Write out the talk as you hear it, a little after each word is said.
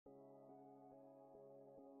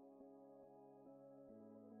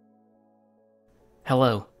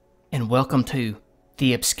Hello, and welcome to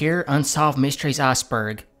the Obscure Unsolved Mysteries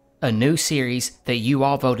Iceberg, a new series that you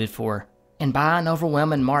all voted for, and by an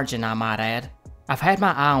overwhelming margin I might add. I've had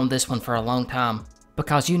my eye on this one for a long time,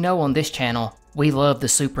 because you know on this channel, we love the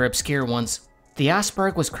super obscure ones. The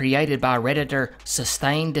Iceberg was created by Redditor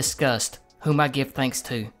Sustained Disgust, whom I give thanks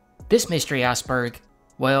to. This mystery iceberg,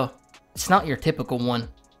 well, it's not your typical one.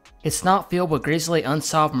 It's not filled with grisly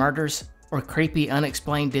unsolved murders or creepy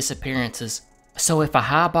unexplained disappearances. So if a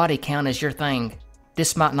high body count is your thing,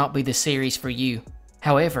 this might not be the series for you.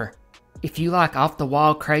 However, if you like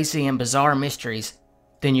off-the-wall crazy and bizarre mysteries,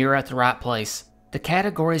 then you're at the right place. The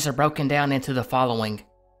categories are broken down into the following: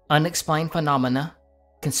 unexplained phenomena,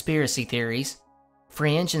 conspiracy theories,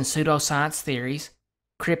 fringe and pseudoscience theories,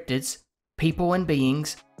 cryptids, people and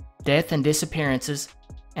beings, death and disappearances,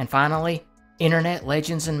 and finally, internet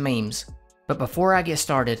legends and memes. But before I get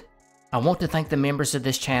started, I want to thank the members of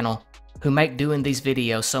this channel who make doing these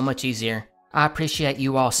videos so much easier. I appreciate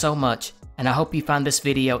you all so much, and I hope you find this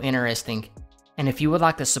video interesting. And if you would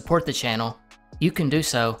like to support the channel, you can do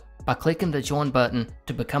so by clicking the join button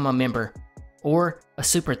to become a member, or a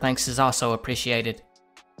super thanks is also appreciated.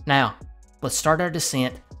 Now, let's start our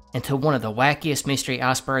descent into one of the wackiest mystery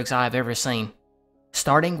icebergs I have ever seen.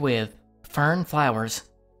 Starting with Fern Flowers.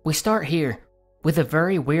 We start here with a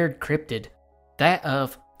very weird cryptid, that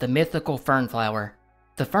of the mythical fern flower.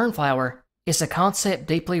 The fern flower is a concept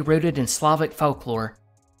deeply rooted in Slavic folklore,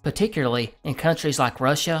 particularly in countries like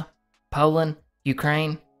Russia, Poland,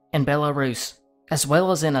 Ukraine, and Belarus, as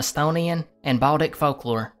well as in Estonian and Baltic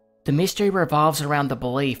folklore. The mystery revolves around the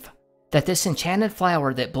belief that this enchanted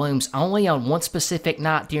flower that blooms only on one specific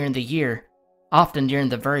night during the year, often during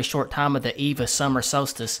the very short time of the eve of summer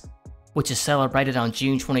solstice, which is celebrated on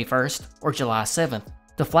June 21st or July 7th.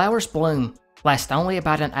 The flower's bloom lasts only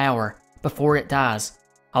about an hour before it dies,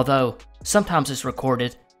 although sometimes it's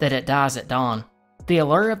recorded that it dies at dawn. The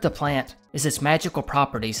allure of the plant is its magical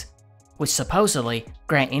properties, which supposedly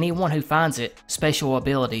grant anyone who finds it special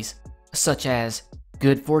abilities, such as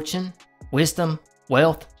good fortune, wisdom,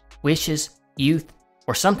 wealth, wishes, youth,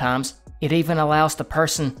 or sometimes it even allows the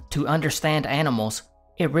person to understand animals.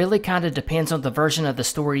 It really kinda depends on the version of the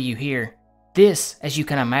story you hear. This, as you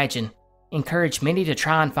can imagine, encouraged many to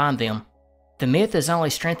try and find them. The myth is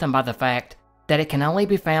only strengthened by the fact that it can only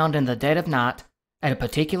be found in the dead of night at a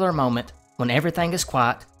particular moment when everything is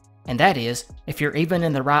quiet, and that is, if you're even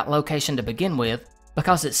in the right location to begin with,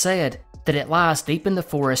 because it's said that it lies deep in the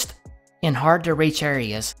forest in hard-to-reach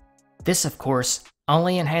areas. This, of course,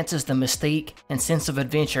 only enhances the mystique and sense of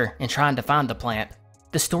adventure in trying to find the plant.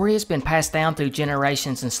 The story has been passed down through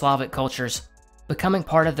generations in Slavic cultures, becoming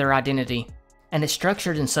part of their identity, and it's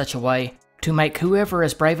structured in such a way to make whoever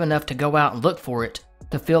is brave enough to go out and look for it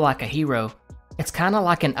to feel like a hero. It's kinda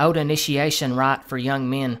like an old initiation rite for young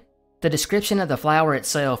men. The description of the flower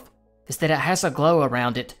itself is that it has a glow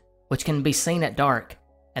around it, which can be seen at dark,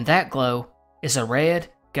 and that glow is a red,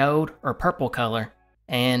 gold, or purple color.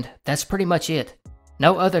 And that's pretty much it.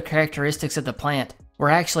 No other characteristics of the plant were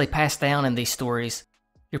actually passed down in these stories.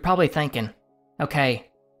 You're probably thinking, okay,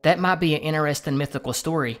 that might be an interesting mythical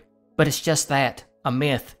story, but it's just that, a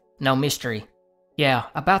myth, no mystery. Yeah,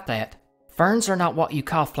 about that. Ferns are not what you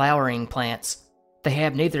call flowering plants. They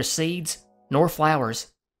have neither seeds nor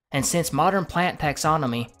flowers, and since modern plant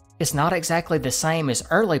taxonomy is not exactly the same as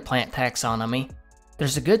early plant taxonomy,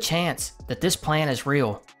 there's a good chance that this plant is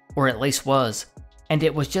real, or at least was, and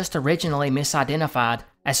it was just originally misidentified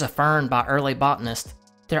as a fern by early botanists.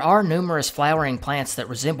 There are numerous flowering plants that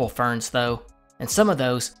resemble ferns though, and some of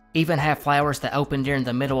those even have flowers that open during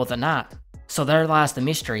the middle of the night. So there lies the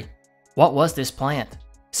mystery. What was this plant?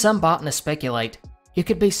 Some botanists speculate it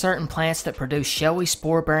could be certain plants that produce showy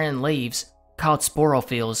spore-bearing leaves called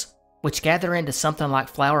sporophylls, which gather into something like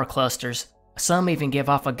flower clusters. Some even give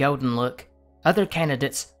off a golden look. Other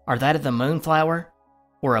candidates are that of the moonflower,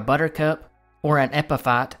 or a buttercup, or an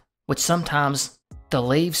epiphyte, which sometimes the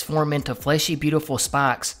leaves form into fleshy beautiful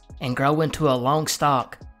spikes and grow into a long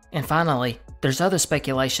stalk. And finally, there's other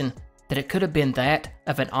speculation that it could have been that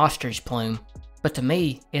of an ostrich plume. But to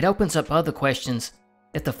me, it opens up other questions.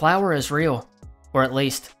 If the flower is real, or at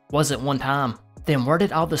least was at one time, then where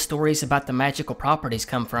did all the stories about the magical properties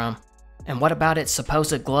come from? And what about its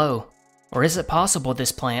supposed glow? Or is it possible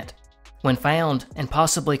this plant, when found and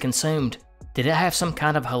possibly consumed, did it have some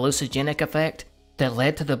kind of hallucinogenic effect that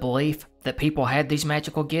led to the belief that people had these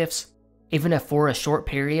magical gifts, even if for a short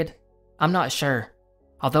period? I'm not sure,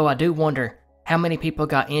 although I do wonder how many people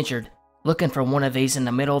got injured looking for one of these in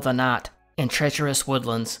the middle of the night in treacherous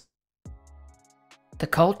woodlands. The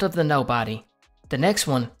Cult of the Nobody. The next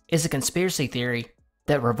one is a conspiracy theory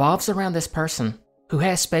that revolves around this person who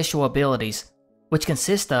has special abilities, which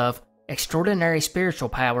consist of extraordinary spiritual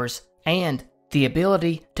powers and the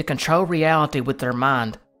ability to control reality with their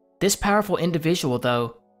mind. This powerful individual,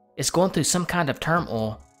 though, is going through some kind of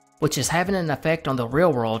turmoil, which is having an effect on the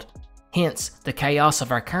real world, hence the chaos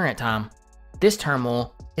of our current time. This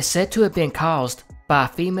turmoil is said to have been caused by a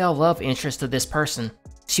female love interest of this person.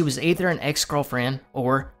 She was either an ex-girlfriend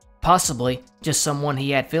or possibly just someone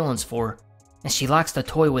he had feelings for, and she likes to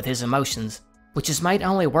toy with his emotions, which is made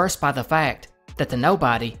only worse by the fact that the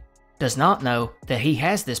nobody does not know that he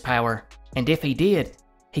has this power, and if he did,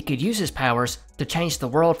 he could use his powers to change the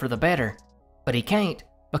world for the better. But he can't,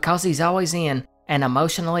 because he's always in an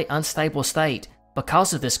emotionally unstable state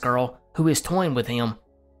because of this girl who is toying with him.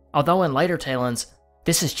 Although in later tellings,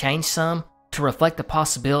 this has changed some to reflect the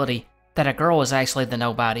possibility that a girl is actually the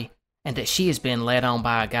nobody, and that she has been led on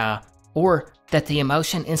by a guy, or that the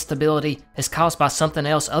emotion instability is caused by something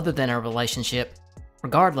else other than a relationship.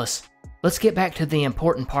 Regardless, let's get back to the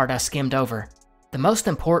important part I skimmed over. The most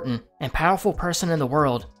important and powerful person in the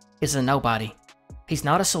world is a nobody. He's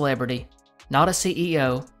not a celebrity, not a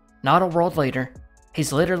CEO, not a world leader.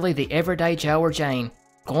 He's literally the everyday Joe or Jane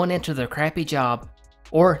going into their crappy job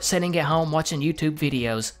or sitting at home watching YouTube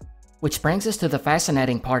videos. Which brings us to the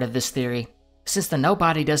fascinating part of this theory. Since the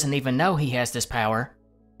nobody doesn't even know he has this power,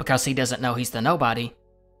 because he doesn't know he's the nobody,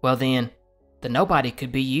 well then, the nobody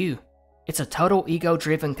could be you. It's a total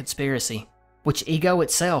ego-driven conspiracy, which ego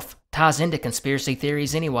itself ties into conspiracy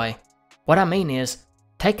theories anyway. What I mean is,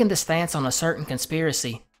 taking the stance on a certain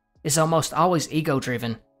conspiracy is almost always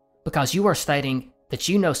ego-driven, because you are stating that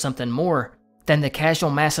you know something more than the casual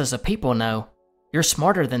masses of people know. You're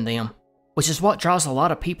smarter than them, which is what draws a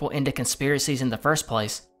lot of people into conspiracies in the first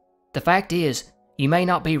place. The fact is, you may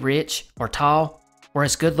not be rich, or tall, or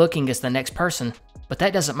as good looking as the next person, but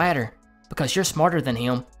that doesn't matter, because you're smarter than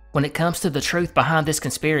him when it comes to the truth behind this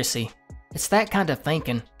conspiracy. It's that kind of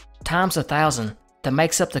thinking, times 1,000, that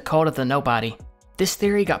makes up the cult of the nobody. This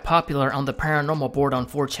theory got popular on the paranormal board on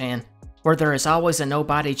 4chan, where there is always a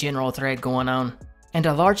nobody general thread going on, and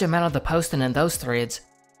a large amount of the posting in those threads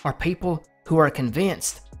are people who are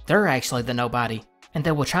convinced they're actually the nobody, and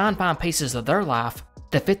they will try and find pieces of their life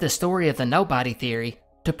that fit the story of the nobody theory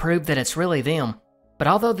to prove that it's really them. But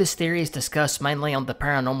although this theory is discussed mainly on the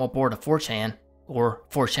paranormal board of 4chan, or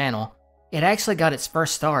 4channel, it actually got its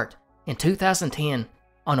first start in 2010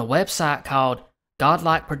 on a website called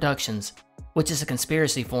Godlike Productions, which is a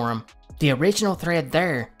conspiracy forum. The original thread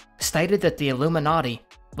there stated that the Illuminati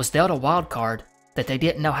was dealt a wild card that they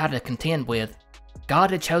didn't know how to contend with.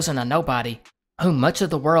 God had chosen a nobody, whom much of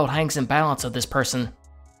the world hangs in balance of this person.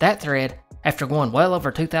 That thread, after going well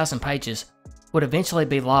over 2,000 pages, would eventually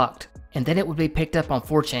be locked, and then it would be picked up on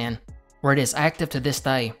 4chan, where it is active to this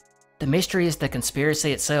day. The mystery is the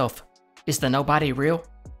conspiracy itself. Is the nobody real?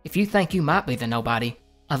 If you think you might be the nobody,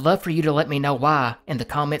 I'd love for you to let me know why in the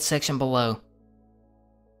comment section below.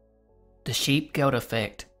 The sheep-goat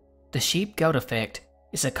effect. The sheep-goat effect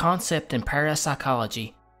is a concept in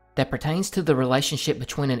parapsychology that pertains to the relationship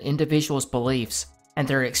between an individual's beliefs and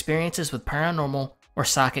their experiences with paranormal or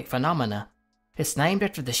psychic phenomena. It's named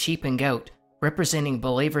after the sheep and goat, representing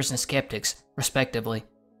believers and skeptics, respectively.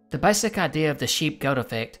 The basic idea of the sheep-goat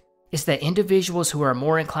effect is that individuals who are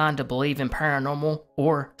more inclined to believe in paranormal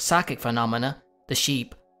or psychic phenomena, the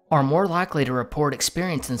sheep, are more likely to report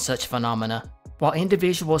experiencing such phenomena, while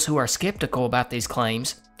individuals who are skeptical about these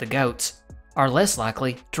claims, the goats, are less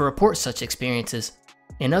likely to report such experiences.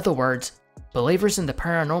 In other words, believers in the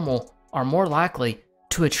paranormal are more likely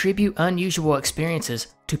to attribute unusual experiences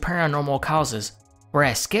to paranormal causes,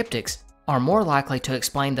 whereas skeptics are more likely to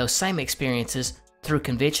explain those same experiences through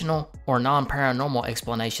conventional or non-paranormal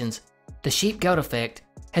explanations. The sheep-goat effect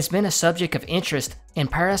has been a subject of interest in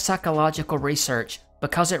parapsychological research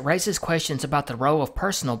because it raises questions about the role of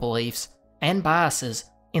personal beliefs and biases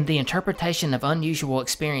in the interpretation of unusual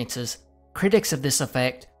experiences. Critics of this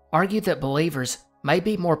effect argue that believers may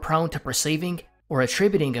be more prone to perceiving or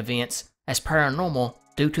attributing events as paranormal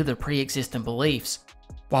due to their pre-existing beliefs,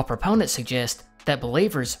 while proponents suggest that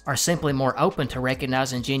believers are simply more open to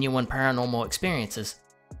recognizing genuine paranormal experiences.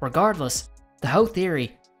 Regardless, the whole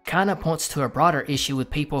theory kinda points to a broader issue with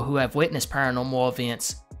people who have witnessed paranormal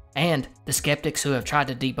events, and the skeptics who have tried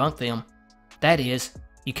to debunk them. That is,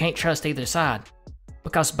 you can't trust either side,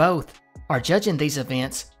 because both are judging these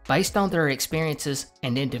events based on their experiences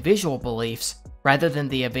and individual beliefs rather than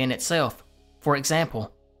the event itself. For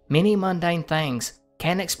example, many mundane things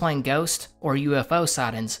can explain ghost or UFO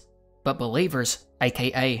sightings, but believers,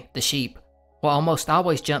 aka the sheep, will almost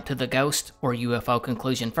always jump to the ghost or UFO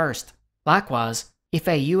conclusion first. Likewise, if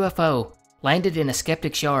a UFO landed in a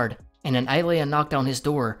skeptic's yard, and an alien knocked on his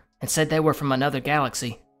door and said they were from another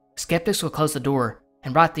galaxy, skeptics would close the door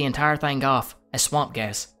and write the entire thing off as swamp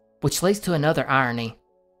gas, which leads to another irony.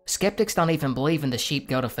 Skeptics don't even believe in the sheep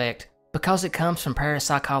goat effect because it comes from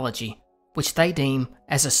parapsychology, which they deem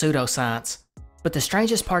as a pseudoscience. But the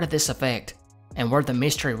strangest part of this effect, and where the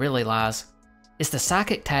mystery really lies, is the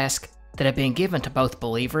psychic tasks that have been given to both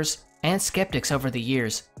believers and skeptics over the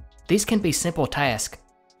years. These can be simple tasks,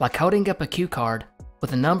 like holding up a cue card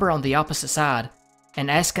with a number on the opposite side and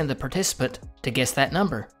asking the participant to guess that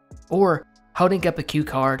number, or holding up a cue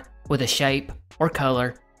card with a shape or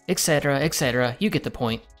color, etc., etc., you get the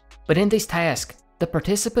point. But in these tasks, the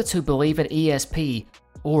participants who believe in ESP,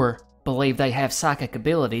 or believe they have psychic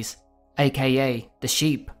abilities, aka the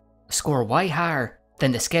sheep, score way higher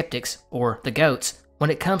than the skeptics, or the goats, when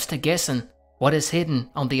it comes to guessing what is hidden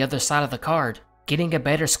on the other side of the card, getting a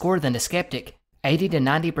better score than the skeptic 80 to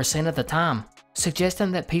 90% of the time,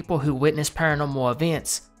 suggesting that people who witness paranormal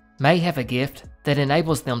events may have a gift that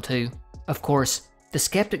enables them to. Of course, the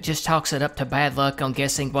skeptic just chalks it up to bad luck on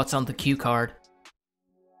guessing what's on the cue card.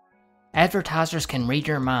 Advertisers can read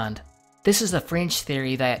your mind. This is a fringe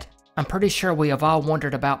theory that I'm pretty sure we have all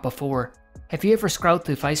wondered about before. Have you ever scrolled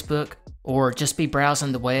through Facebook, or just be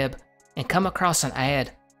browsing the web, and come across an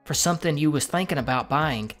ad for something you was thinking about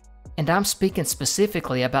buying? And I'm speaking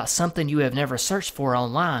specifically about something you have never searched for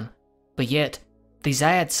online, but yet, these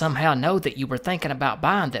ads somehow know that you were thinking about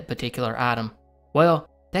buying that particular item. Well,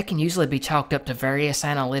 that can usually be chalked up to various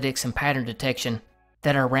analytics and pattern detection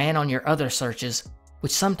that are ran on your other searches,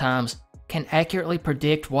 which sometimes can accurately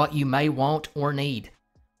predict what you may want or need.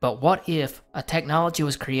 But what if a technology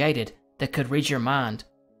was created that could read your mind?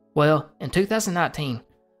 Well, in 2019,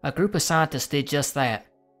 a group of scientists did just that,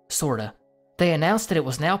 sorta. They announced that it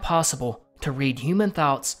was now possible to read human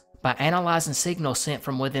thoughts by analyzing signals sent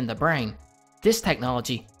from within the brain. This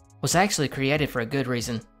technology was actually created for a good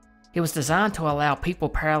reason. It was designed to allow people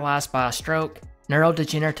paralyzed by a stroke,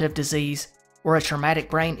 neurodegenerative disease, or a traumatic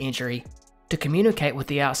brain injury to communicate with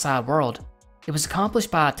the outside world. It was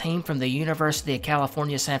accomplished by a team from the University of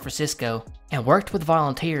California, San Francisco, and worked with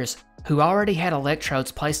volunteers who already had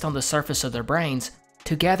electrodes placed on the surface of their brains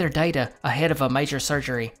to gather data ahead of a major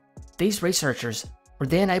surgery. These researchers were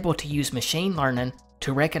then able to use machine learning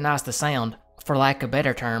to recognize the sound, for lack of a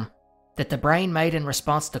better term, that the brain made in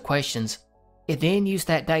response to questions. It then used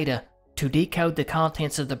that data to decode the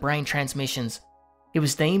contents of the brain transmissions. It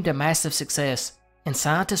was deemed a massive success, and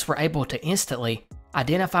scientists were able to instantly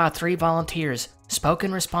identify 3 volunteers'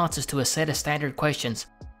 spoken responses to a set of standard questions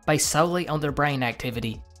based solely on their brain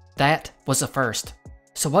activity. That was a first.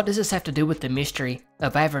 So what does this have to do with the mystery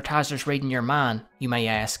of advertisers reading your mind, you may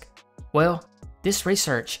ask? Well, this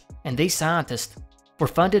research and these scientists were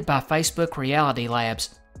funded by Facebook Reality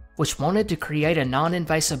Labs, which wanted to create a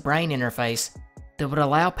non-invasive brain interface that would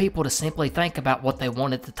allow people to simply think about what they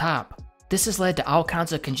wanted to type. This has led to all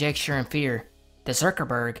kinds of conjecture and fear that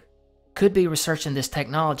Zuckerberg could be researching this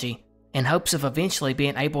technology in hopes of eventually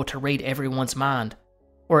being able to read everyone's mind,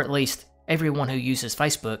 or at least everyone who uses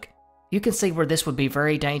Facebook. You can see where this would be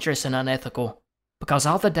very dangerous and unethical, because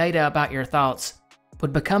all the data about your thoughts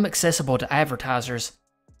would become accessible to advertisers.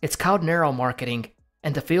 It's called neuromarketing,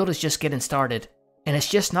 and the field is just getting started, and it's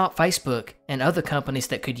just not Facebook and other companies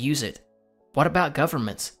that could use it. What about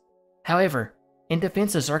governments? However, in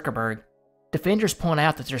defense of Zuckerberg, defenders point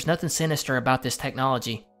out that there's nothing sinister about this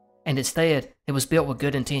technology, and instead, it was built with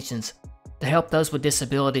good intentions to help those with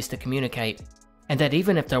disabilities to communicate, and that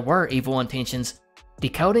even if there were evil intentions,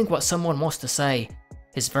 decoding what someone wants to say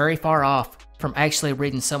is very far off from actually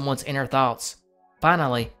reading someone's inner thoughts.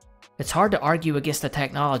 Finally, it's hard to argue against a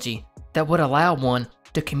technology that would allow one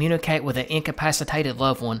to communicate with an incapacitated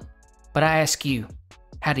loved one. But I ask you,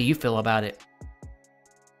 how do you feel about it?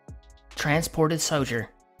 Transported Soldier,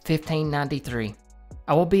 1593.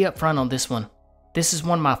 I will be upfront on this one. This is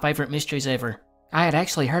one of my favorite mysteries ever. I had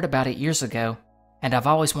actually heard about it years ago, and I've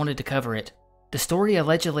always wanted to cover it. The story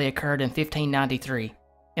allegedly occurred in 1593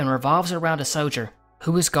 and revolves around a soldier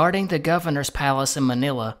who was guarding the governor's palace in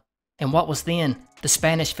Manila in what was then the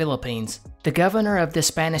Spanish Philippines. The governor of this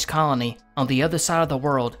Spanish colony on the other side of the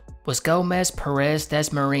world was Gomez Perez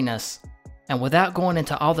Dasmariñas, and without going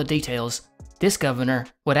into all the details, this governor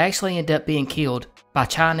would actually end up being killed by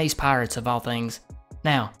Chinese pirates of all things.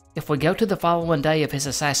 Now, if we go to the following day of his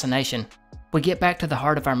assassination, we get back to the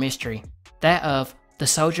heart of our mystery, that of the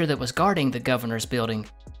soldier that was guarding the governor's building.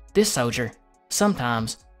 This soldier,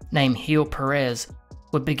 sometimes named Gil Perez,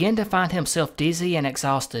 would begin to find himself dizzy and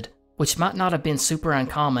exhausted, which might not have been super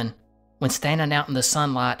uncommon when standing out in the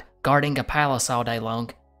sunlight guarding a palace all day long.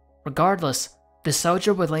 Regardless, the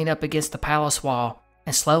soldier would lean up against the palace wall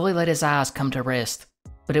and slowly let his eyes come to rest.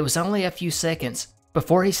 But it was only a few seconds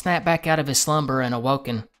before he snapped back out of his slumber and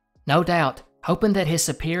awoken, no doubt hoping that his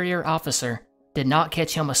superior officer did not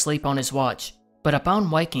catch him asleep on his watch. But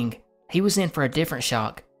upon waking, he was in for a different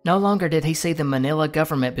shock. No longer did he see the Manila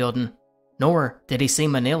government building, nor did he see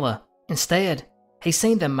Manila. Instead, he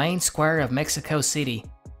seen the main square of Mexico City,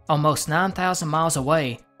 almost 9,000 miles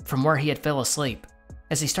away from where he had fell asleep.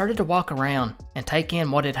 As he started to walk around and take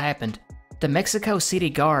in what had happened, the Mexico City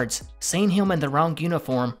guards seen him in the wrong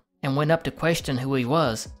uniform and went up to question who he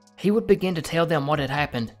was. He would begin to tell them what had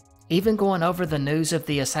happened, even going over the news of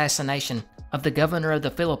the assassination of the governor of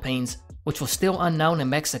the Philippines, which was still unknown in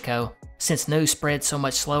Mexico since news spread so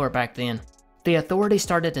much slower back then. The authorities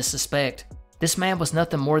started to suspect this man was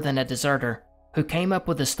nothing more than a deserter who came up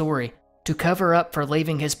with a story to cover up for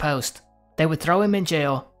leaving his post. They would throw him in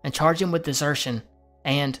jail and charge him with desertion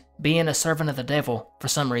and being a servant of the devil for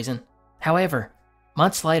some reason. However,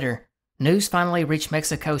 months later, news finally reached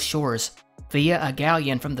Mexico's shores via a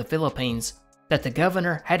galleon from the Philippines that the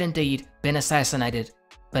governor had indeed been assassinated.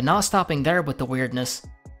 But not stopping there with the weirdness,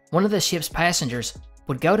 one of the ship's passengers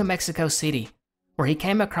would go to Mexico City, where he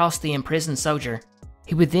came across the imprisoned soldier.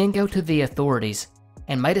 He would then go to the authorities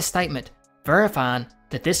and made a statement verifying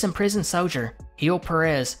that this imprisoned soldier, Gil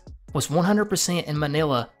Perez, was 100% in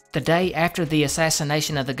Manila the day after the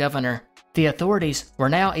assassination of the governor. The authorities were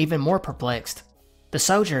now even more perplexed. The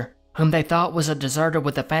soldier, whom they thought was a deserter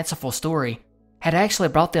with a fanciful story, had actually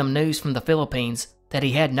brought them news from the Philippines that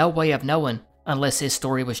he had no way of knowing unless his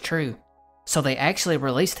story was true. So they actually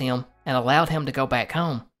released him and allowed him to go back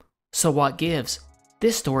home. So what gives?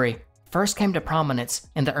 This story first came to prominence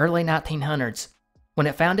in the early 1900s when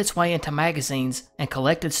it found its way into magazines and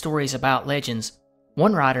collected stories about legends.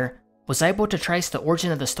 One writer was able to trace the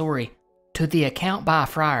origin of the story to the account by a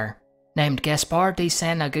friar named Gaspar de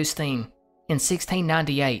San Agustin in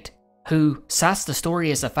 1698, who cites the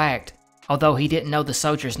story as a fact, although he didn't know the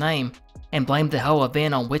soldier's name and blamed the whole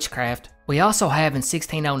event on witchcraft. We also have in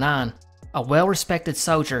 1609 a well-respected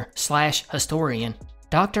soldier / historian,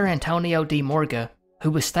 Dr. Antonio de Morga,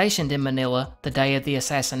 who was stationed in Manila the day of the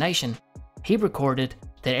assassination. He recorded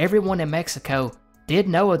that everyone in Mexico did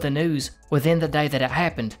know of the news within the day that it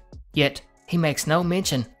happened, yet he makes no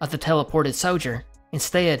mention of the teleported soldier.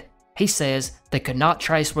 Instead, he says they could not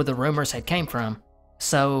trace where the rumors had came from.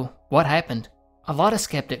 So, what happened? A lot of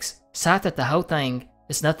skeptics cite that the whole thing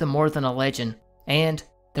is nothing more than a legend, and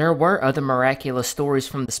there were other miraculous stories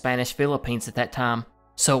from the Spanish Philippines at that time,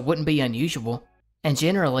 so it wouldn't be unusual. And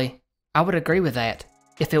generally, I would agree with that,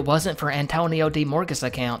 if it wasn't for Antonio de Morga's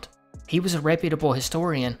account. He was a reputable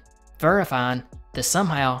historian, verifying that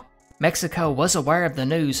somehow Mexico was aware of the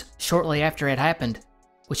news shortly after it happened,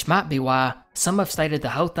 which might be why some have stated the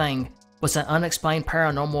whole thing was an unexplained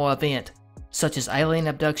paranormal event, such as alien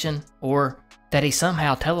abduction or that he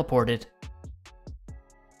somehow teleported.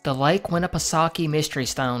 The Lake Winnipesaukee Mystery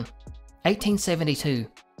Stone, 1872,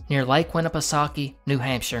 near Lake Winnipesaukee, New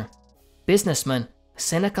Hampshire. Businessman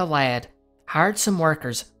Seneca Ladd hired some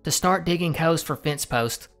workers to start digging holes for fence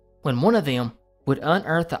posts when one of them would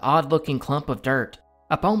unearth the odd-looking clump of dirt.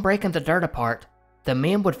 Upon breaking the dirt apart, the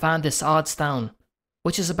men would find this odd stone,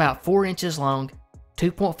 which is about 4 inches long,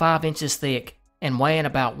 2.5 inches thick, and weighing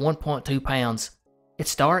about 1.2 pounds.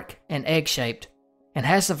 It's dark and egg-shaped, and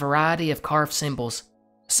has a variety of carved symbols,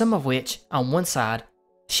 some of which, on one side,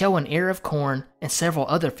 show an ear of corn and several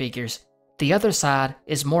other figures. The other side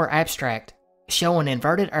is more abstract, showing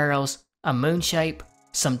inverted arrows, a moon shape,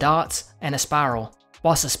 some dots, and a spiral,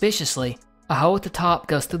 while suspiciously, a hole at the top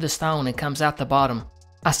goes through the stone and comes out the bottom.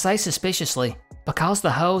 I say suspiciously because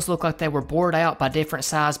the holes look like they were bored out by different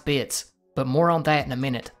sized bits, but more on that in a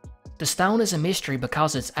minute. The stone is a mystery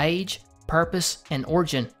because its age, purpose, and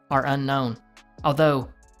origin are unknown, although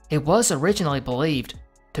it was originally believed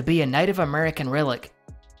to be a Native American relic.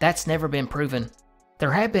 That's never been proven.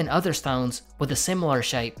 There have been other stones with a similar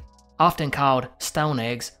shape, often called stone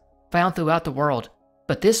eggs, found throughout the world,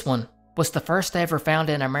 but this one was the first ever found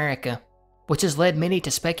in America, which has led many to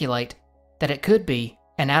speculate that it could be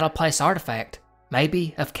an out-of-place artifact,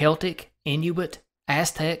 maybe of Celtic, Inuit,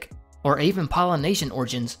 Aztec, or even Polynesian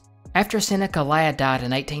origins. After Seneca Ladd died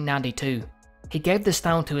in 1892, he gave the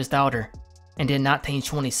stone to his daughter, and in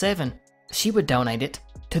 1927, she would donate it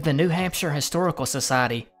to the New Hampshire Historical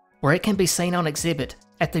Society, where it can be seen on exhibit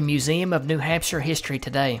at the Museum of New Hampshire History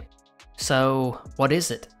today. So, what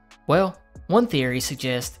is it? Well, one theory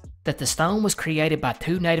suggests that the stone was created by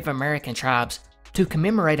 2 Native American tribes to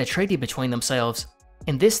commemorate a treaty between themselves.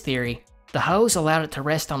 In this theory, the holes allowed it to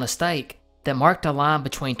rest on a stake that marked a line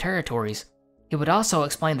between territories. It would also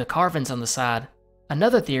explain the carvings on the side.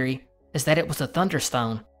 Another theory is that it was a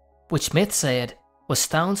thunderstone, which myth said was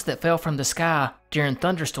stones that fell from the sky during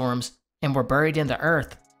thunderstorms and were buried in the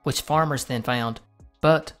earth, which farmers then found.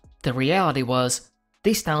 But the reality was,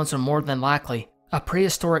 these stones were more than likely a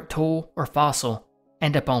prehistoric tool or fossil,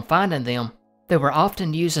 and upon finding them, they were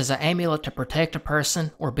often used as an amulet to protect a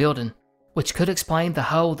person or building, which could explain the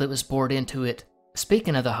hole that was bored into it.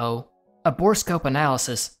 Speaking of the hole, a borescope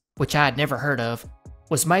analysis, which I had never heard of,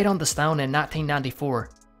 was made on the stone in 1994,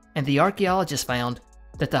 and the archaeologists found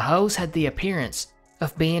that the holes had the appearance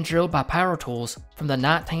of being drilled by power tools from the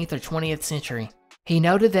 19th or 20th century. He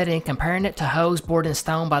noted that in comparing it to holes bored in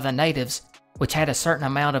stone by the natives, which had a certain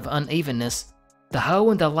amount of unevenness, the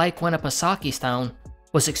hole in the Lake Winnipesaukee stone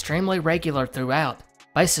was extremely regular throughout.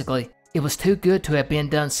 Basically, it was too good to have been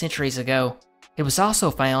done centuries ago. It was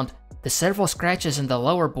also found that several scratches in the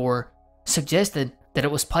lower bore suggested that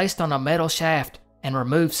it was placed on a metal shaft and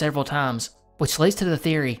removed several times, which leads to the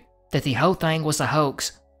theory that the whole thing was a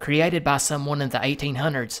hoax created by someone in the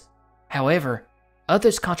 1800s. However,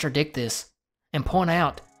 others contradict this and point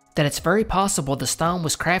out that it's very possible the stone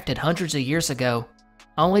was crafted hundreds of years ago,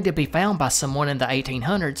 only to be found by someone in the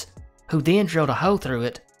 1800s who then drilled a hole through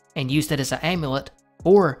it and used it as an amulet.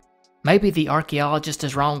 Or maybe the archaeologist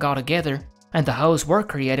is wrong altogether and the holes were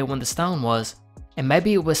created when the stone was, and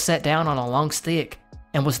maybe it was set down on a long stick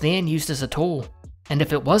and was then used as a tool. And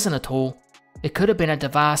if it wasn't a tool, it could have been a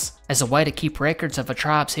device as a way to keep records of a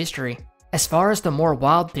tribe's history. As far as the more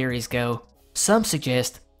wild theories go, some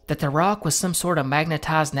suggest that the rock was some sort of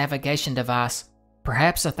magnetized navigation device,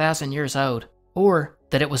 perhaps 1,000 years old, or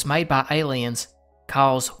that it was made by aliens,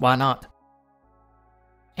 cause why not?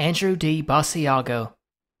 Andrew D Basagio.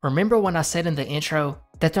 Remember when I said in the intro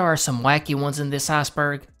that there are some wacky ones in this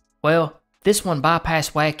iceberg? Well, this one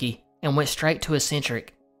bypassed wacky and went straight to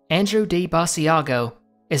eccentric. Andrew D Basagio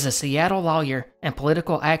is a Seattle lawyer and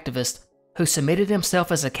political activist who submitted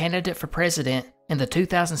himself as a candidate for president in the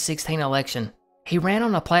 2016 election. He ran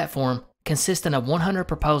on a platform consisting of 100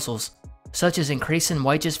 proposals, such as increasing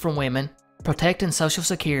wages for women, protecting Social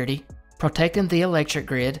Security, protecting the electric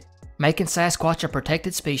grid, making Sasquatch a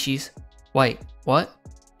protected species. Wait, what?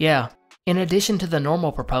 Yeah, in addition to the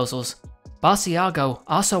normal proposals, Basagio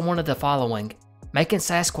also wanted the following: making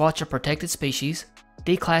Sasquatch a protected species,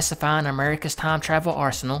 declassifying America's time travel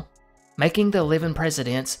arsenal, making the living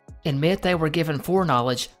presidents admit they were given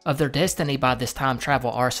foreknowledge of their destiny by this time travel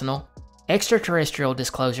arsenal, extraterrestrial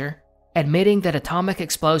disclosure, admitting that atomic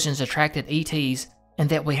explosions attracted ETs, and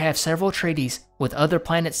that we have several treaties with other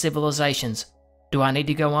planet civilizations. Do I need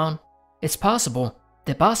to go on? It's possible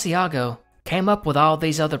that Basagio came up with all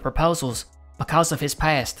these other proposals because of his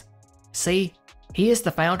past. See, he is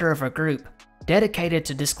the founder of a group dedicated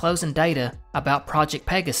to disclosing data about Project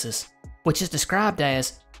Pegasus, which is described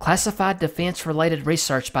as classified defense-related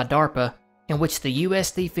research by DARPA in which the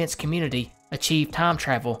US defense community achieved time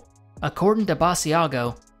travel. According to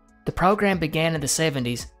Basagio, the program began in the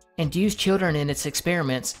 70s and used children in its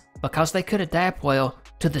experiments because they could adapt well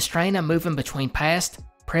to the strain of moving between past,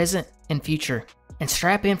 present, and future. And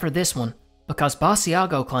strap in for this one, because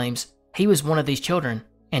Basagio claims he was one of these children,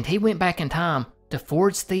 and he went back in time to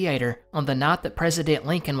Ford's Theater on the night that President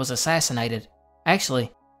Lincoln was assassinated.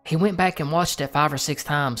 Actually, he went back and watched it 5 or 6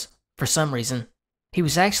 times, for some reason. He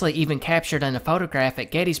was actually even captured in a photograph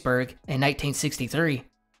at Gettysburg in 1863,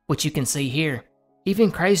 which you can see here.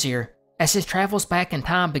 Even crazier, as his travels back in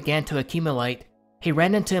time began to accumulate, he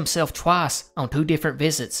ran into himself twice on 2 different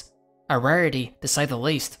visits, a rarity to say the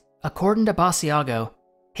least. According to Basagio,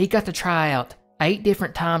 he got to try out 8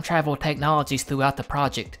 different time travel technologies throughout the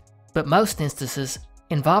project, but most instances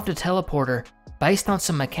involved a teleporter based on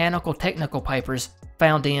some mechanical technical papers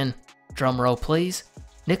found in, drumroll please,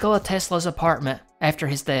 Nikola Tesla's apartment after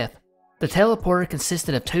his death. The teleporter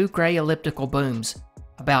consisted of 2 gray elliptical booms,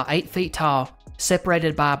 about 8 feet tall,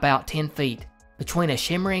 separated by about 10 feet, between a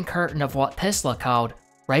shimmering curtain of what Tesla called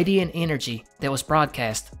radiant energy that was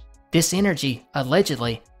broadcast. This energy,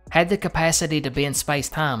 allegedly, had the capacity to bend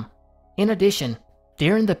space-time. In addition,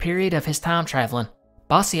 during the period of his time traveling,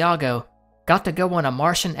 Basagio got to go on a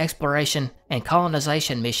Martian exploration and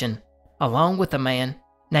colonization mission, along with a man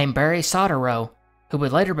named Barry Soetoro, who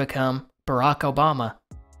would later become Barack Obama.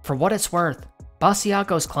 For what it's worth,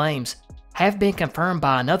 Basagio's claims have been confirmed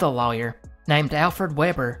by another lawyer named Alfred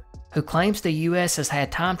Weber, who claims the US has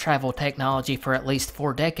had time travel technology for at least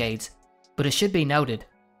 4 decades. But it should be noted,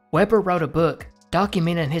 Weber wrote a book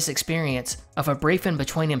documenting his experience of a briefing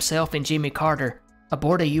between himself and Jimmy Carter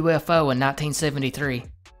aboard a UFO in 1973.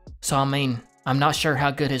 So I mean, I'm not sure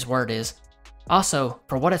how good his word is. Also,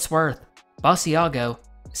 for what it's worth, Basagio,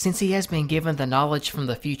 since he has been given the knowledge from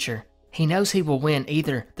the future, He knows he will win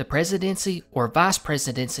either the presidency or vice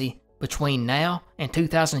presidency between now and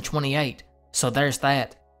 2028, so there's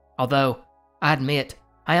that. Although, I admit,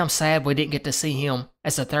 I am sad we didn't get to see him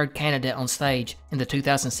as the third candidate on stage in the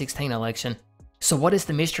 2016 election. So what is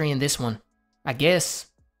the mystery in this one? I guess,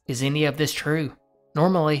 is any of this true?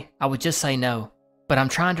 Normally, I would just say no, but I'm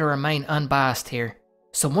trying to remain unbiased here.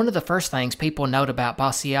 So one of the first things people note about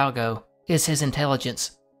Basagio is his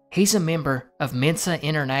intelligence. He's a member of Mensa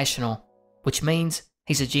International, which means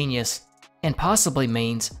he's a genius, and possibly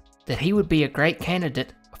means that he would be a great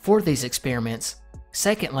candidate for these experiments.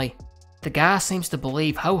 Secondly, the guy seems to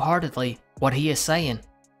believe wholeheartedly what he is saying.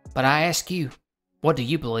 But I ask you, what do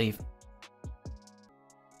you believe?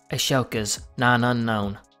 Ashoka's Nine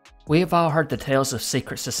Unknown. We have all heard the tales of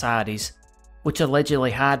secret societies, which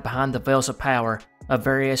allegedly hide behind the veils of power of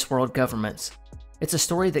various world governments. It's a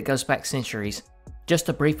story that goes back centuries. Just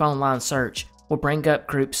a brief online search will bring up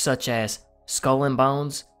groups such as Skull and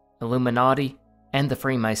Bones, Illuminati, and the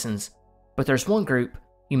Freemasons. But there's one group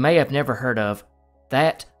you may have never heard of,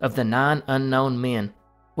 that of the Nine Unknown Men,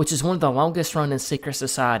 which is one of the longest running secret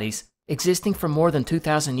societies, existing for more than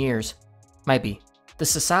 2,000 years. Maybe. The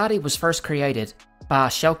society was first created by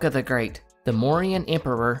Ashoka the Great, the Mauryan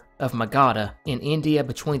Emperor of Magadha in India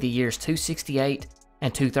between the years 268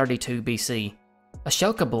 and 232 BC.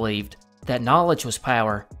 Ashoka believed that knowledge was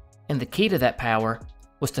power, and the key to that power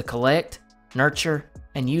was to collect, nurture,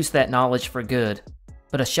 and use that knowledge for good.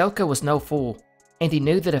 But Ashoka was no fool, and he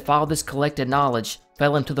knew that if all this collected knowledge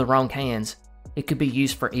fell into the wrong hands, it could be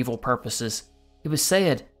used for evil purposes. It was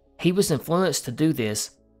said he was influenced to do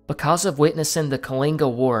this because of witnessing the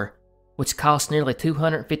Kalinga War, which cost nearly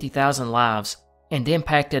 250,000 lives and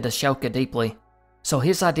impacted Ashoka deeply. So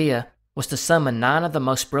his idea was to summon 9 of the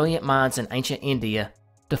most brilliant minds in ancient India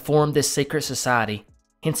to form this secret society,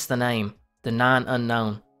 hence the name, the Nine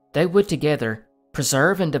Unknown. They would together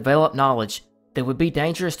preserve and develop knowledge that would be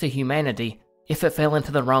dangerous to humanity if it fell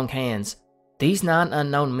into the wrong hands. These 9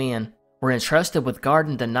 unknown men were entrusted with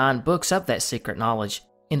guarding the 9 books of that secret knowledge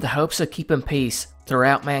in the hopes of keeping peace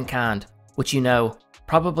throughout mankind, which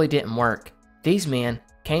probably didn't work. These men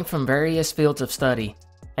came from various fields of study,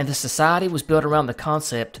 and the society was built around the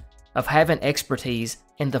concept of having expertise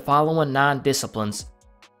in the following 9 disciplines: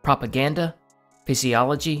 propaganda,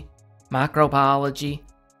 physiology, microbiology,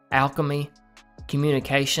 alchemy,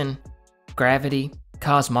 communication, gravity,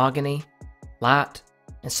 cosmogony, light,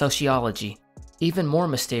 and sociology. Even more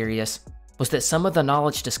mysterious was that some of the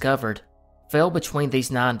knowledge discovered fell between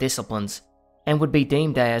these 9 disciplines and would be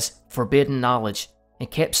deemed as forbidden knowledge and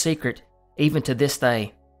kept secret even to this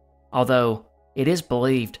day. Although it is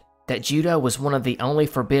believed that judo was one of the only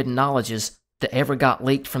forbidden knowledges that ever got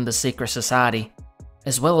leaked from the secret society,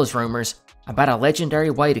 as well as rumors about a legendary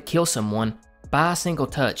way to kill someone by a single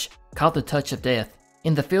touch called the touch of death.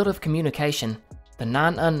 In the field of communication, the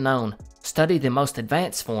 9 unknown studied the most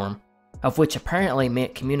advanced form, of which apparently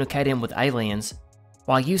meant communicating with aliens,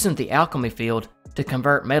 while using the alchemy field to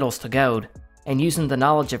convert metals to gold, and using the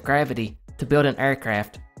knowledge of gravity to build an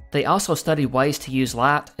aircraft. They also studied ways to use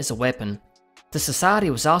light as a weapon. The society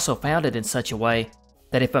was also founded in such a way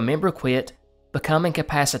that if a member quit, become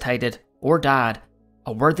incapacitated, or died,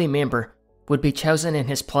 a worthy member would be chosen in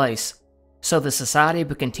his place. So the society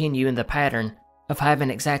would continue in the pattern of having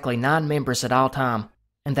exactly 9 members at all time.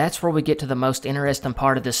 And that's where we get to the most interesting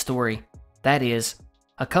part of this story. That is,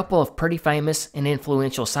 a couple of pretty famous and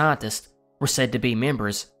influential scientists were said to be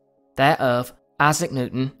members. That of Isaac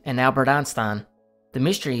Newton and Albert Einstein. The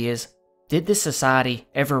mystery is, did this society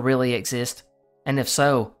ever really exist? And if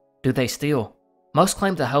so, do they still? Most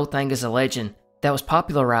claim the whole thing is a legend that was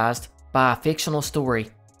popularized by a fictional story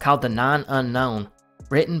called The Nine Unknown,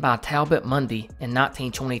 written by Talbot Mundy in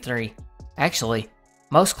 1923. Actually,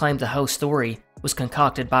 most claim the whole story was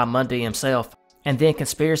concocted by Mundy himself, and then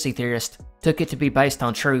conspiracy theorists took it to be based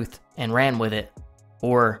on truth and ran with it.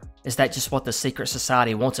 Or is that just what the secret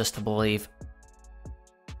society wants us to believe?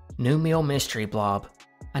 New Mill Mystery Blob.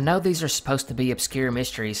 I know these are supposed to be obscure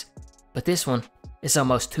mysteries, but this one is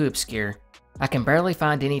almost too obscure. I can barely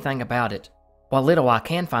find anything about it. What little I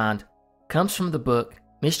can find comes from the book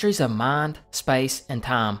Mysteries of Mind, Space, and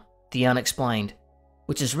Time, The Unexplained,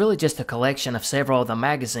 which is really just a collection of several of the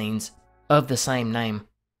magazines of the same name.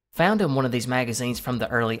 Found in one of these magazines from the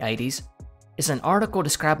early 80s is an article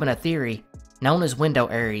describing a theory known as window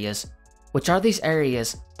areas, which are these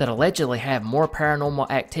areas that allegedly have more paranormal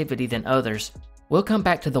activity than others. We'll come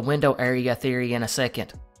back to the window area theory in a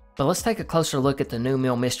second, but let's take a closer look at the New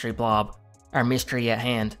Mill Mystery Blob, our mystery at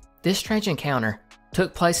hand. This strange encounter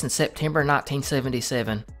took place in September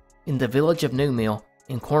 1977 in the village of New Mill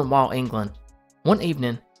in Cornwall, England. One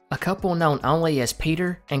evening, A couple known only as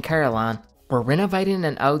Peter and Caroline were renovating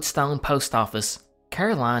an old stone post office.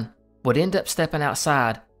 Caroline would end up stepping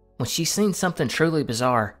outside when she seen something truly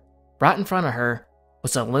bizarre. Right in front of her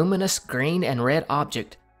was a luminous green and red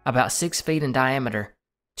object about 6 feet in diameter.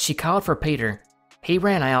 She called for Peter. He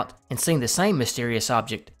ran out and seen the same mysterious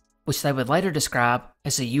object, which they would later describe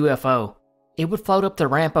as a UFO. It would float up the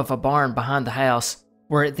ramp of a barn behind the house,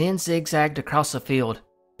 where it then zigzagged across a field,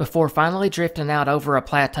 before finally drifting out over a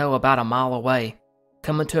plateau about a mile away,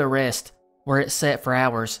 coming to a rest where it sat for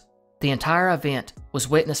hours. The entire event was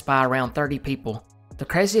witnessed by around 30 people. The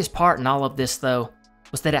craziest part in all of this, though,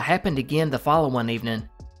 was that it happened again the following evening,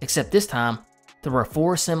 except this time, there were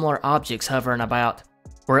 4 similar objects hovering about,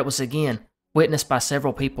 where it was again witnessed by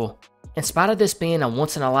several people. In spite of this being a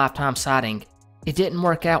once-in-a-lifetime sighting, it didn't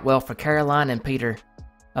work out well for Caroline and Peter.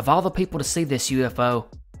 Of all the people to see this UFO,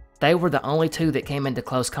 they were the only 2 that came into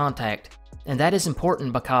close contact, and that is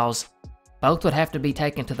important because both would have to be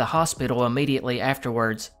taken to the hospital immediately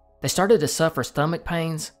afterwards. They started to suffer stomach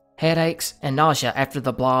pains, headaches, and nausea after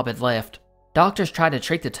the blob had left. Doctors tried to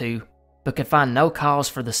treat the 2, but could find no cause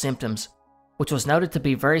for the symptoms, which was noted to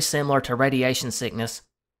be very similar to radiation sickness.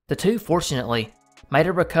 The 2, fortunately, made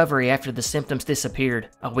a recovery after the symptoms disappeared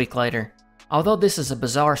a week later. Although this is a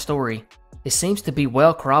bizarre story, it seems to be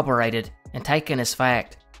well corroborated and taken as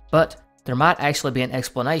fact, but there might actually be an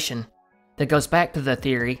explanation that goes back to the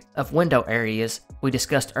theory of window areas we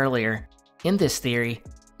discussed earlier. In this theory,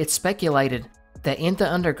 it's speculated that in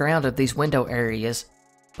the underground of these window areas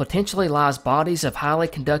potentially lies bodies of highly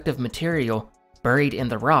conductive material buried in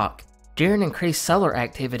the rock. During increased solar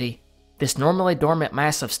activity, this normally dormant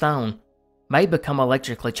mass of stone may become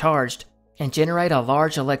electrically charged and generate a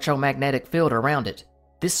large electromagnetic field around it.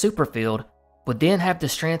 This superfield would then have the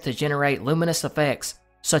strength to generate luminous effects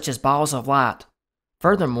such as balls of light.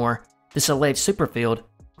 Furthermore, this alleged superfield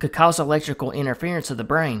could cause electrical interference of the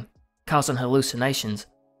brain, causing hallucinations.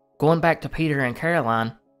 Going back to Peter and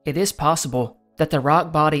Caroline, it is possible that the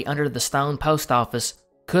rock body under the stone post office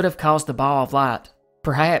could have caused the ball of light,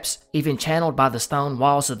 perhaps even channeled by the stone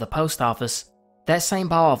walls of the post office. That same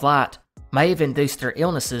ball of light may have induced their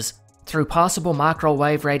illnesses through possible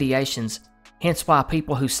microwave radiations, hence why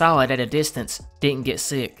people who saw it at a distance didn't get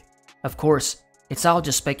sick. Of course, it's all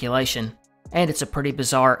just speculation, and it's a pretty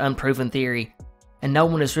bizarre, unproven theory, and no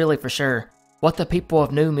one is really for sure what the people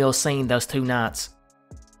of New Mill seen those 2 nights.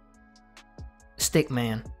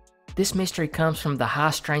 Stickman. This mystery comes from the High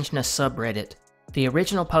Strangeness subreddit. The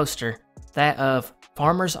original poster, that of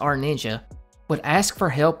Farmers Are Ninja, would ask for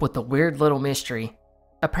help with the weird little mystery.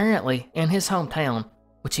 Apparently, in his hometown,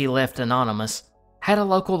 which he left anonymous, had a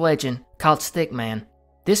local legend called Stickman.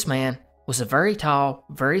 This man was a very tall,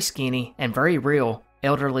 very skinny, and very real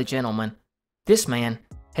elderly gentleman. This man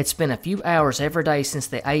had spent a few hours every day since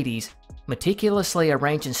the 80s meticulously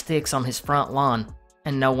arranging sticks on his front lawn,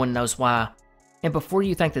 and no one knows why. And before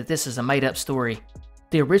you think that this is a made-up story,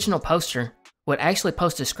 the original poster would actually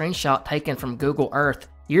post a screenshot taken from Google Earth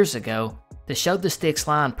years ago that showed the sticks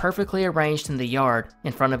lying perfectly arranged in the yard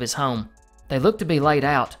in front of his home. They looked to be laid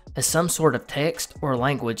out as some sort of text or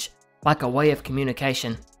language, like a way of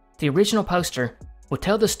communication. The original poster would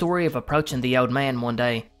tell the story of approaching the old man one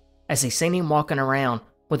day, as he seen him walking around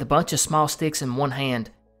with a bunch of small sticks in one hand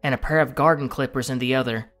and a pair of garden clippers in the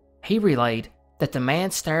other. He relayed that the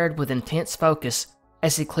man stared with intense focus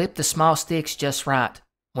as he clipped the small sticks just right.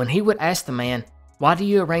 When he would ask the man, "Why do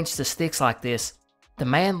you arrange the sticks like this?" the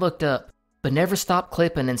man looked up, but never stopped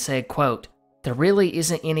clipping and said, quote, "There really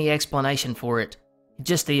isn't any explanation for it. It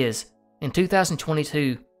just is. In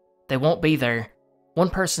 2022, they won't be there." One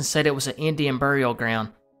person said it was an Indian burial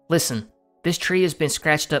ground. "Listen, this tree has been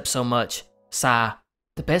scratched up so much. Sigh.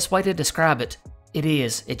 The best way to describe it,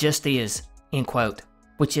 it just is," end quote.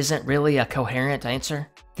 Which isn't really a coherent answer.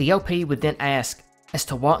 The OP would then ask as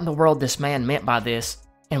to what in the world this man meant by this,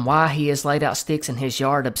 and why he has laid out sticks in his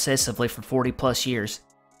yard obsessively for 40 plus years.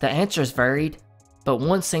 The answers varied, but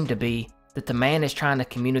one seemed to be that the man is trying to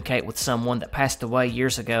communicate with someone that passed away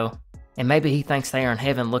years ago, and maybe he thinks they are in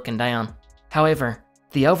heaven looking down. However,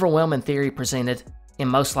 the overwhelming theory presented, and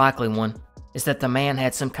most likely one, is that the man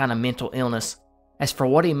had some kind of mental illness. As for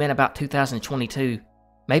what he meant about 2022,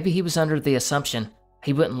 maybe he was under the assumption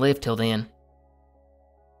he wouldn't live till then.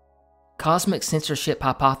 Cosmic censorship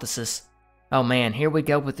hypothesis. Oh man, here we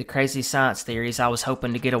go with the crazy science theories I was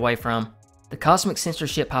hoping to get away from. The cosmic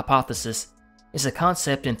censorship hypothesis is a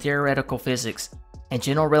concept in theoretical physics and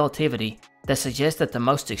general relativity that suggests that the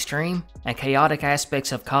most extreme and chaotic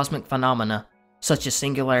aspects of cosmic phenomena, such as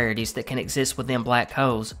singularities that can exist within black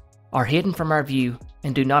holes, are hidden from our view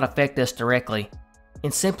and do not affect us directly.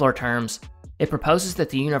 In simpler terms, It proposes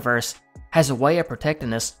that the universe has a way of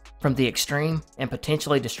protecting us from the extreme and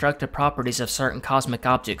potentially destructive properties of certain cosmic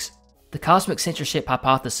objects. The cosmic censorship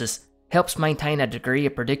hypothesis helps maintain a degree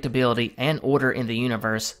of predictability and order in the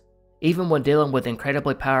universe, even when dealing with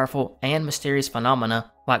incredibly powerful and mysterious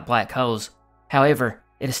phenomena like black holes. However,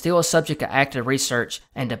 it is still a subject of active research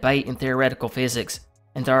and debate in theoretical physics,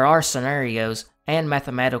 and there are scenarios and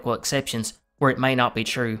mathematical exceptions where it may not be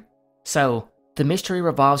true. So, the mystery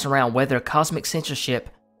revolves around whether cosmic censorship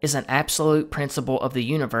is an absolute principle of the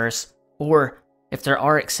universe, or if there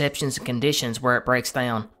are exceptions and conditions where it breaks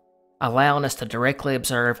down, allowing us to directly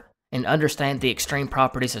observe and understand the extreme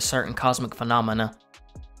properties of certain cosmic phenomena.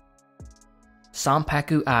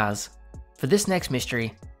 Sanpaku Eyes. For this next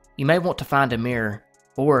mystery, you may want to find a mirror,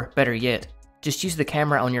 or better yet, just use the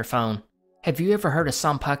camera on your phone. Have you ever heard of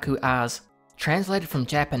Sanpaku Eyes? Translated from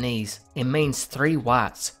Japanese, it means 3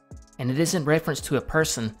 whites, and it is in reference to a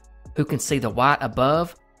person who can see the white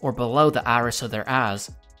above or below the iris of their eyes.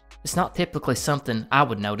 It's not typically something I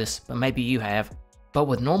would notice, but maybe you have. But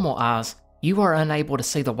with normal eyes, you are unable to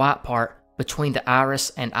see the white part between the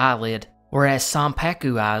iris and eyelid, whereas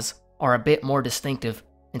Sanpaku eyes are a bit more distinctive.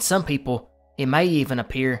 In some people, it may even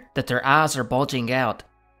appear that their eyes are bulging out.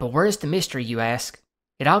 But where is the mystery, you ask?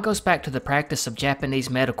 It all goes back to the practice of Japanese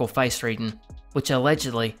medical face reading, which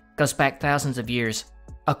allegedly goes back thousands of years.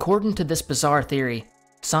 According to this bizarre theory,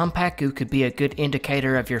 Sanpaku could be a good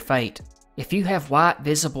indicator of your fate. If you have white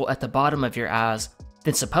visible at the bottom of your eyes,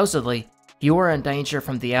 then supposedly you are in danger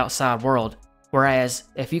from the outside world, whereas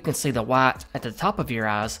if you can see the white at the top of your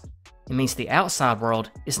eyes, it means the outside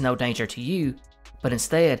world is no danger to you, but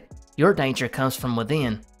instead, your danger comes from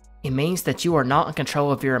within. It means that you are not in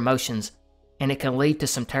control of your emotions, and it can lead to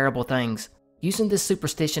some terrible things. Using this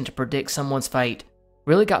superstition to predict someone's fate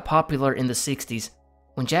really got popular in the 60s,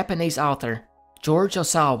 when Japanese author George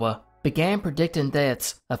Osawa began predicting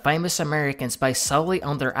deaths of famous Americans based solely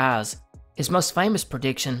on their eyes. His most famous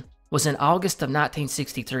prediction was in August of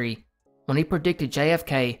 1963, when he predicted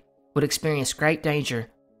JFK would experience great danger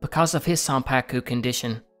because of his Sanpaku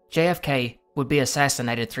condition. JFK would be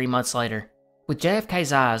assassinated 3 months later. With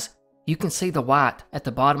JFK's eyes, you can see the white at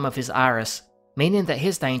the bottom of his iris, meaning that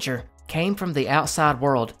his danger came from the outside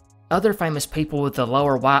world. Other famous people with the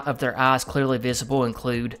lower white of their eyes clearly visible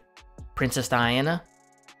include Princess Diana,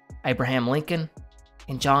 Abraham Lincoln,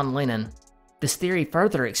 and John Lennon. This theory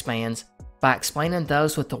further expands by explaining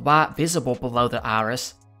those with the white visible below the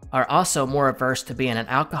iris are also more averse to being an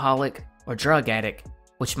alcoholic or drug addict,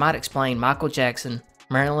 which might explain Michael Jackson,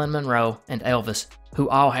 Marilyn Monroe, and Elvis, who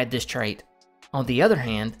all had this trait. On the other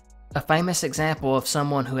hand, a famous example of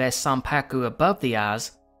someone who has Sanpaku above the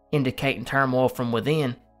eyes, indicating turmoil from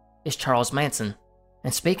within, is Charles Manson.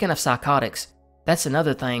 And speaking of psychotics, that's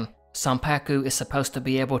another thing Sanpaku is supposed to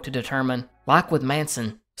be able to determine. Like with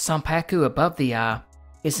Manson, Sanpaku above the eye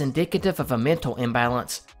is indicative of a mental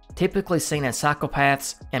imbalance, typically seen in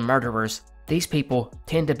psychopaths and murderers. These people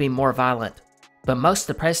tend to be more violent. But most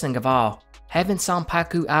depressing of all, having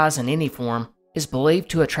Sanpaku eyes in any form is believed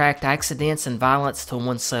to attract accidents and violence to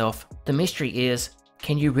oneself. The mystery is,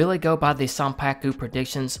 can you really go by these Sanpaku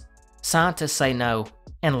predictions? Scientists say no,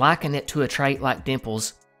 and liken it to a trait like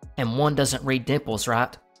dimples, and one doesn't read dimples,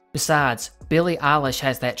 right? Besides, Billie Eilish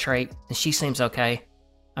has that trait, and she seems okay.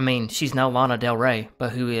 I mean, she's no Lana Del Rey,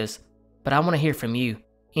 but who is? But I want to hear from you.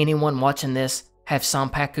 Anyone watching this have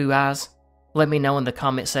Sanpaku eyes? Let me know in the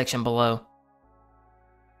comment section below.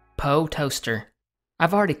 Poe Toaster.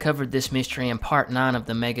 I've already covered this mystery in part 9 of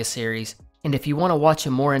the Mega series, and if you want to watch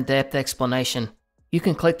a more in-depth explanation, you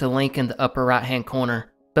can click the link in the upper right hand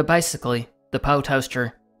corner. But basically, the Poe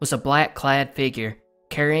Toaster was a black-clad figure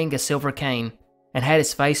carrying a silver cane and had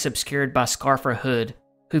his face obscured by scarf or hood,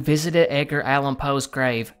 who visited Edgar Allan Poe's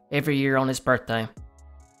grave every year on his birthday.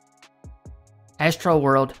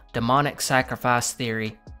 Astroworld Demonic Sacrifice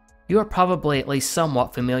Theory. You are probably at least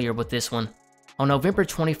somewhat familiar with this one. On November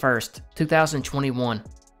 21st, 2021,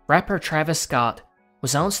 rapper Travis Scott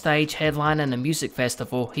was on stage headlining a music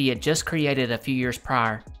festival he had just created a few years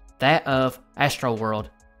prior, that of Astroworld,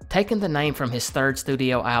 taking the name from his third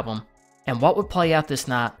studio album. And what would play out this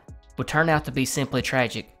night would turn out to be simply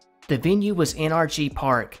tragic. The venue was NRG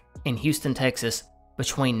Park in Houston, Texas,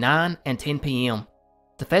 between 9 and 10 p.m.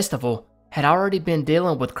 The festival had already been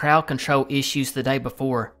dealing with crowd control issues the day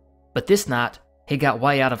before, but this night it got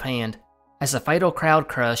way out of hand, as a fatal crowd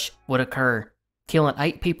crush would occur, killing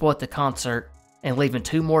 8 people at the concert and leaving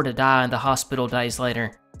 2 more to die in the hospital days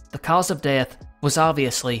later. The cause of death was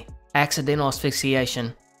obviously accidental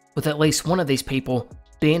asphyxiation, with at least one of these people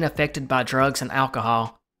being affected by drugs and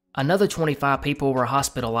alcohol. Another 25 people were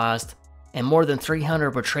hospitalized, and more than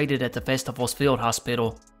 300 were treated at the festival's field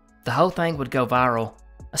hospital. The whole thing would go viral,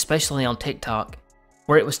 especially on TikTok,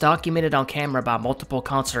 where it was documented on camera by multiple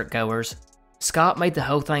concert goers. Scott made the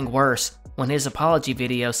whole thing worse when his apology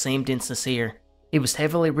video seemed insincere. It was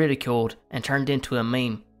heavily ridiculed and turned into a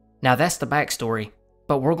meme. Now that's the backstory,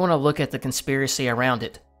 but we're going to look at the conspiracy around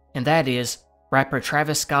it, and that is, rapper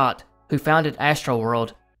Travis Scott, who founded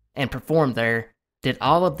Astroworld and performed there, did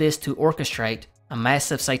all of this to orchestrate a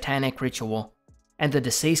massive satanic ritual, and the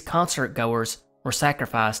deceased concert goers were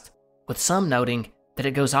sacrificed, with some noting that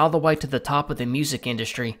it goes all the way to the top of the music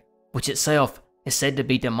industry, which itself is said to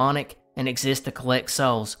be demonic and exists to collect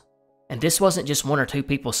souls. And this wasn't just one or two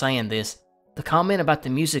people saying this. The comment about the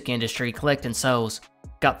music industry collecting souls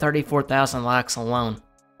got 34,000 likes alone.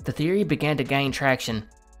 The theory began to gain traction,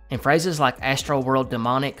 and phrases like Astroworld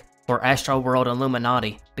Demonic or Astroworld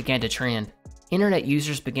Illuminati began to trend. Internet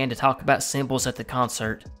users began to talk about symbols at the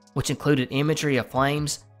concert, which included imagery of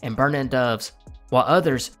flames and burning doves, while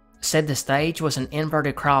others said the stage was an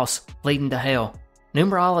inverted cross leading to hell.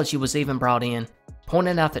 Numerology was even brought in,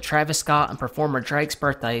 pointing out that Travis Scott and performer Drake's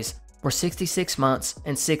birthdays were 66 months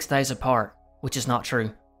and 6 days apart, which is not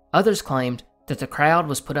true. Others claimed that the crowd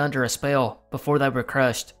was put under a spell before they were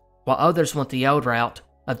crushed, while others went the old route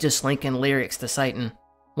of just linking lyrics to Satan.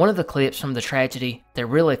 One of the clips from the tragedy that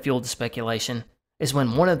really fueled the speculation is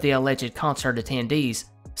when one of the alleged concert attendees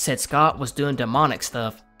said Scott was doing demonic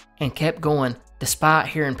stuff and kept going despite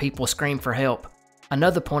hearing people scream for help.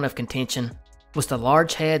 Another point of contention was the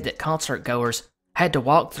large head that concert goers had to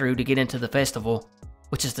walk through to get into the festival,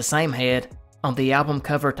 which is the same head on the album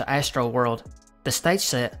cover to Astroworld. The stage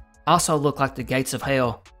set also looked like the gates of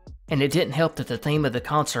hell, and it didn't help that the theme of the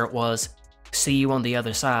concert was "See You on the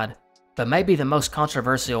Other Side." But maybe the most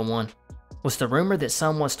controversial one was the rumor that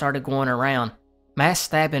someone started going around mass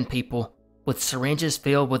stabbing people with syringes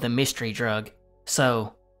filled with a mystery drug.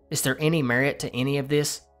 So, is there any merit to any of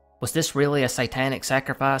this? Was this really a satanic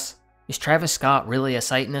sacrifice? Is Travis Scott really a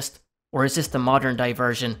Satanist? Or is this the modern day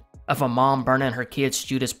version of a mom burning her kid's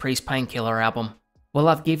Judas Priest Painkiller album? Well,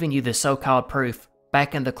 I've given you the so-called proof,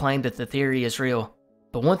 backing the claim that the theory is real.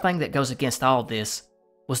 But one thing that goes against all this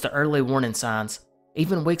was the early warning signs.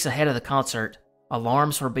 Even weeks ahead of the concert,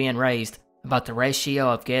 alarms were being raised about the ratio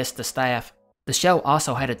of guests to staff. The show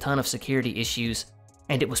also had a ton of security issues,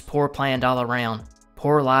 and it was poor planned all around.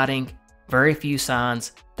 Poor lighting, very few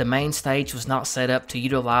signs, the main stage was not set up to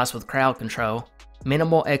utilize with crowd control,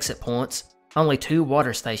 minimal exit points, only 2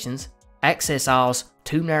 water stations, access aisles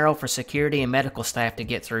too narrow for security and medical staff to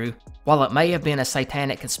get through. While it may have been a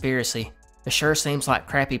satanic conspiracy, it sure seems like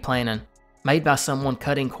crappy planning, made by someone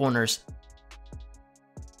cutting corners.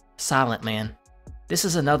 Silent Man. This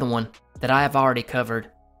is another one that I have already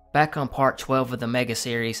covered, back on part 12 of the mega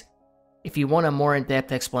series. If you want a more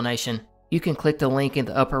in-depth explanation, you can click the link in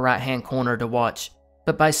the upper right hand corner to watch.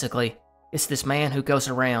 But basically, it's this man who goes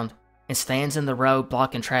around and stands in the road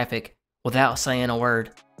blocking traffic without saying a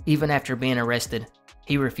word. Even after being arrested,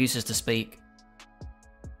 he refuses to speak.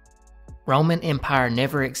 Roman Empire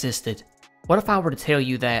never existed. What if I were to tell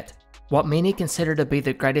you that what many consider to be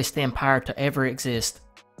the greatest empire to ever exist,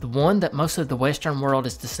 the one that most of the Western world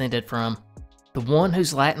is descended from, the one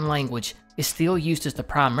whose Latin language is still used as the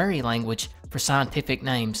primary language for scientific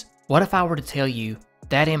names, what if I were to tell you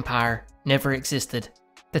that empire never existed,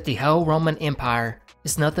 that the whole Roman Empire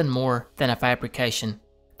is nothing more than a fabrication?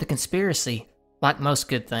 The conspiracy, like most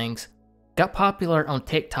good things, got popular on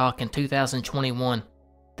TikTok in 2021.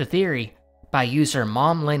 The theory, by user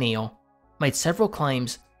MomLennial, made several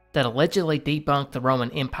claims that allegedly debunked the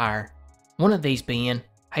Roman Empire, one of these being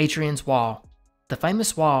Hadrian's Wall. The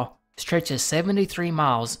famous wall stretches 73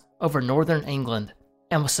 miles over northern England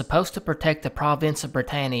and was supposed to protect the province of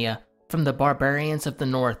Britannia from the barbarians of the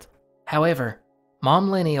north. However,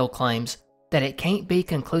 MomLennial claims that it can't be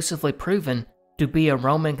conclusively proven to be a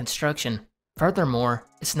Roman construction. Furthermore,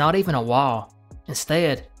 it's not even a wall.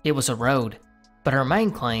 Instead, it was a road. But her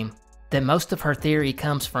main claim, that most of her theory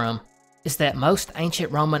comes from, is that most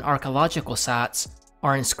ancient Roman archaeological sites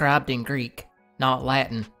are inscribed in Greek, not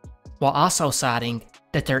Latin, while also citing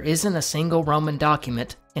that there isn't a single Roman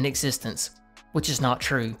document in existence, which is not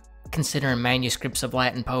true, considering manuscripts of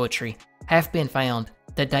Latin poetry have been found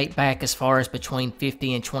that date back as far as between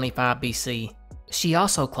 50 and 25 BC. She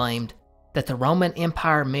also claimed that the Roman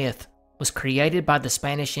Empire myth was created by the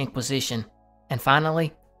Spanish Inquisition, and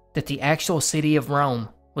finally, that the actual city of Rome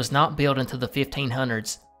was not built until the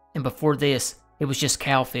 1500s, and before this, it was just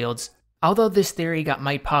cow fields. Although this theory got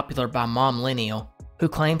made popular by MomLennial, who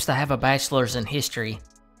claims to have a bachelor's in history,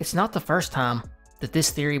 it's not the first time that this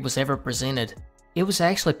theory was ever presented. It was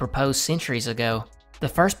actually proposed centuries ago, The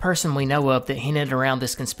first person we know of that hinted around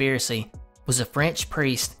this conspiracy was a French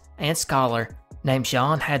priest and scholar named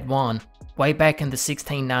Jean Hadouin way back in the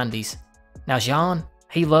 1690s. Now Jean,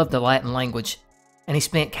 he loved the Latin language, and he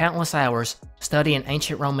spent countless hours studying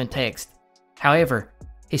ancient Roman texts. However,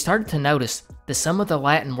 he started to notice that some of the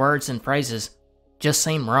Latin words and phrases just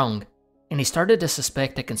seemed wrong, and he started to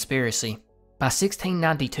suspect a conspiracy. By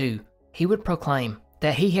 1692, he would proclaim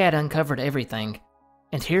that he had uncovered everything.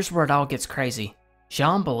 And here's where it all gets crazy.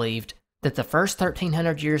 Jean believed that the first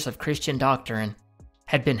 1300 years of Christian doctrine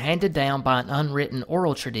had been handed down by an unwritten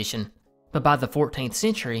oral tradition, but by the 14th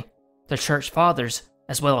century, the church fathers,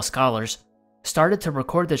 as well as scholars, started to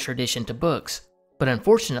record the tradition to books. But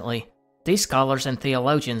unfortunately, these scholars and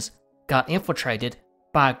theologians got infiltrated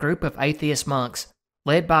by a group of atheist monks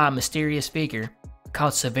led by a mysterious figure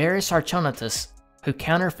called Severus Archonitus, who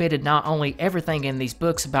counterfeited not only everything in these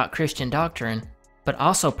books about Christian doctrine, but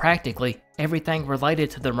also practically everything related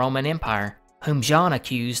to the Roman Empire, whom Jean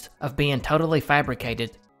accused of being totally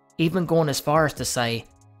fabricated, even going as far as to say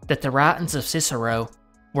that the writings of Cicero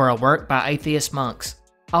were a work by atheist monks.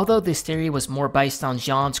 Although this theory was more based on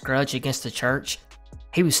Jean's grudge against the church,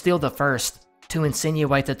 he was still the first to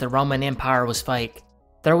insinuate that the Roman Empire was fake.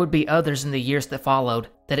 There would be others in the years that followed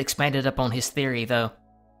that expanded upon his theory though.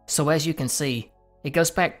 So as you can see, it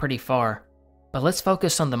goes back pretty far. But let's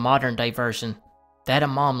focus on the modern day version, that of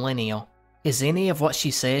Mom Lineal. Is any of what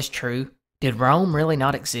she says true? Did Rome really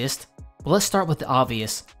not exist? Well, let's start with the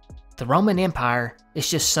obvious. The Roman Empire is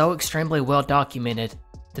just so extremely well documented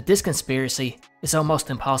that this conspiracy is almost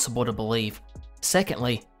impossible to believe.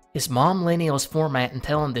 Secondly, is Mom Lineal's format in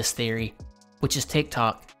telling this theory, which is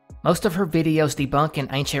TikTok. Most of her videos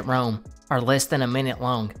debunking ancient Rome are less than a minute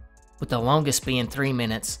long, with the longest being 3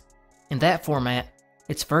 minutes. In that format,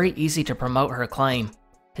 it's very easy to promote her claim.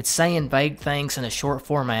 It's saying vague things in a short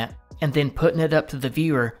format, and then putting it up to the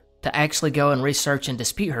viewer to actually go and research and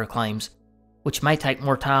dispute her claims, which may take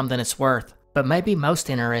more time than it's worth. But maybe most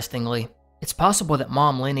interestingly, it's possible that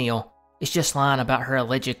Mom Lineal is just lying about her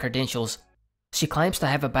alleged credentials. She claims to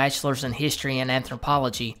have a bachelor's in history and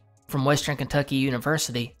anthropology from Western Kentucky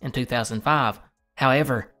University in 2005.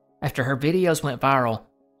 However, after her videos went viral,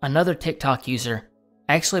 another TikTok user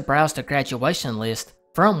actually browsed a graduation list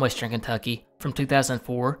from Western Kentucky from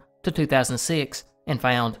 2004 to 2006 and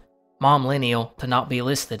found Mom Lineal to not be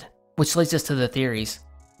listed. Which leads us to the theories.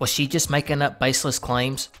 Was she just making up baseless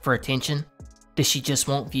claims for attention? Did she just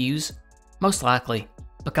want views? Most likely,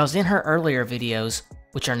 because in her earlier videos,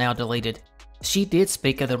 which are now deleted, she did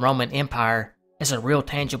speak of the Roman Empire as a real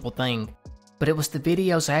tangible thing, but it was the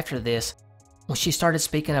videos after this, when she started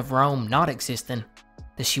speaking of Rome not existing,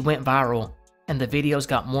 that she went viral and the videos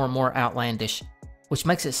got more and more outlandish, which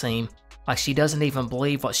makes it seem like she doesn't even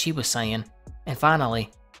believe what she was saying, and finally,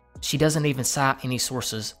 she doesn't even cite any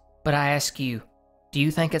sources. But I ask you, do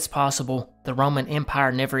you think it's possible the Roman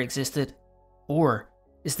Empire never existed? Or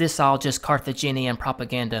is this all just Carthaginian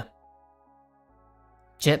propaganda?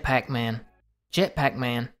 Jetpack Man. Jetpack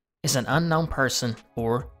Man is an unknown person,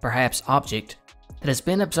 or perhaps object, that has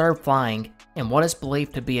been observed flying in what is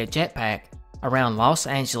believed to be a jetpack around Los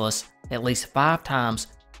Angeles at least 5 times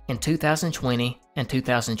in 2020 and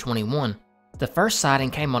 2021. The first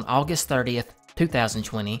sighting came on August 30th,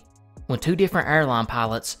 2020, when 2 different airline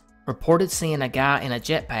pilots reported seeing a guy in a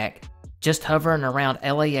jetpack just hovering around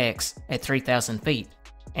LAX at 3,000 feet,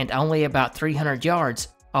 and only about 300 yards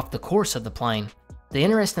off the course of the plane. The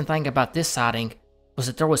interesting thing about this sighting was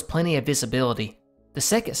that there was plenty of visibility. The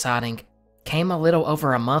second sighting came a little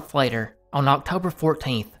over a month later on October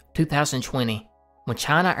 14th, 2020, when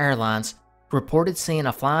China Airlines reported seeing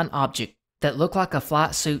a flying object that looked like a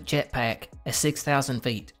flight suit jetpack at 6,000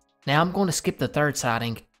 feet. Now I'm going to skip the third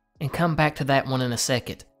sighting and come back to that one in a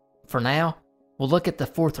second. For now, we'll look at the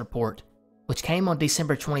fourth report, which came on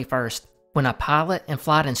December 21st, when a pilot and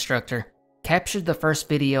flight instructor captured the first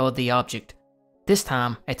video of the object, this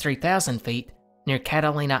time at 3,000 feet near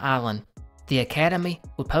Catalina Island. The Academy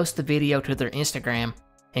would post the video to their Instagram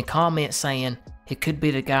and comment saying it could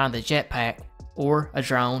be the guy in the jetpack, or a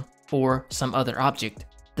drone, or some other object.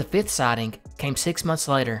 The fifth sighting came 6 months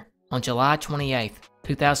later on July 28th,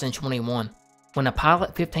 2021, when a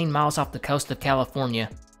pilot 15 miles off the coast of California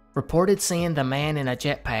reported seeing the man in a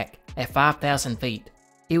jetpack at 5,000 feet.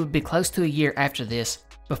 It would be close to a year after this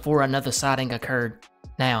before another sighting occurred.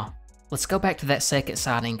 Now, let's go back to that second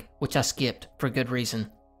sighting, which I skipped for good reason,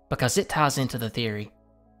 because it ties into the theory.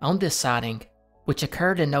 On this sighting, which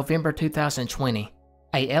occurred in November 2020,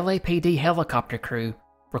 a LAPD helicopter crew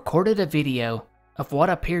recorded a video of what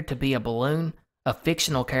appeared to be a balloon of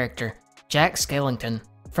fictional character Jack Skellington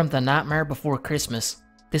from The Nightmare Before Christmas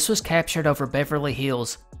This was captured over Beverly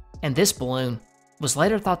Hills, and this balloon was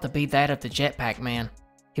later thought to be that of the Jetpack Man.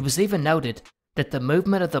 It was even noted that the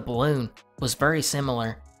movement of the balloon was very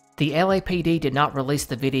similar. The LAPD did not release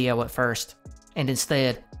the video at first, and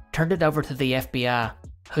instead turned it over to the FBI,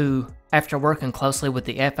 who, after working closely with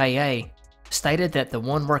the FAA, stated that the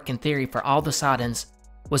one working theory for all the sightings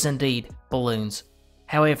was indeed balloons.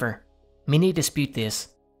 However, many dispute this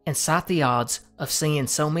and cite the odds of seeing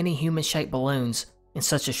so many human-shaped balloons in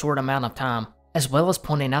such a short amount of time, as well as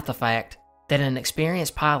pointing out the fact that an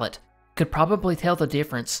experienced pilot could probably tell the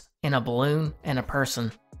difference in a balloon and a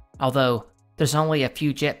person, although there's only a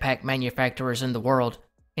few jetpack manufacturers in the world,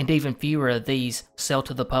 and even fewer of these sell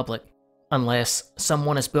to the public, unless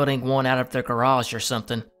someone is building one out of their garage or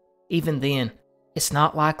something. Even then, it's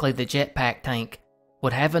not likely the jetpack tank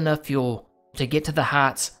would have enough fuel to get to the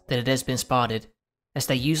heights that it has been spotted, as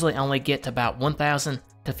they usually only get to about 1,000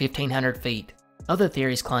 to 1,500 feet. Other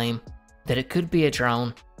theories claim that it could be a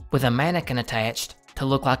drone with a mannequin attached to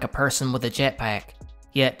look like a person with a jetpack,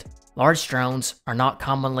 yet large drones are not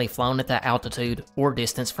commonly flown at that altitude or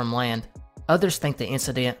distance from land. Others think the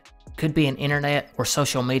incident could be an internet or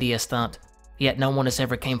social media stunt, yet no one has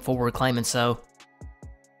ever came forward claiming so.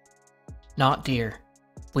 Not deer.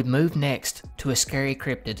 We move next to a scary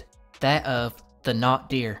cryptid, that of the not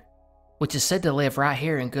deer, which is said to live right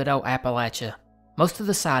here in good old Appalachia. Most of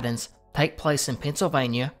the sightings take place in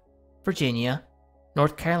Pennsylvania, Virginia,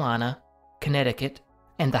 North Carolina, Connecticut,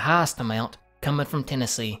 and the highest amount coming from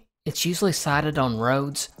Tennessee. It's usually sighted on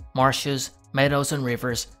roads, marshes, meadows, and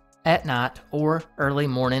rivers at night or early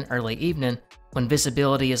morning, early evening when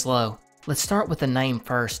visibility is low. Let's start with the name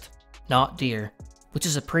first, not deer, which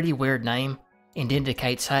is a pretty weird name and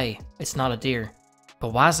indicates, hey, it's not a deer.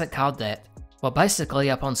 But why is it called that? Well, basically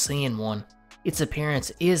upon seeing one, its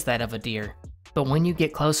appearance is that of a deer, but when you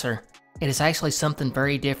get closer, it is actually something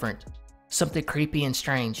very different, something creepy and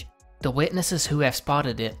strange. The witnesses who have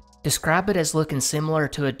spotted it describe it as looking similar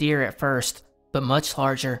to a deer at first, but much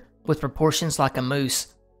larger, with proportions like a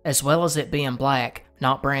moose, as well as it being black,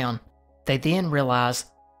 not brown. They then realize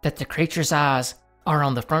that the creature's eyes are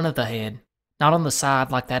on the front of the head, not on the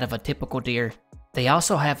side like that of a typical deer. They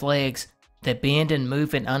also have legs that bend and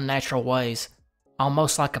move in unnatural ways,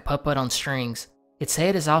 almost like a puppet on strings. Its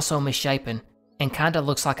head is also misshapen and kinda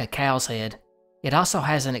looks like a cow's head. It also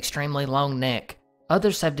has an extremely long neck.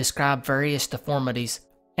 Others have described various deformities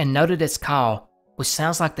and noted its call, which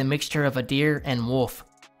sounds like the mixture of a deer and wolf.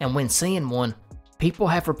 And when seeing one, people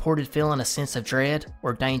have reported feeling a sense of dread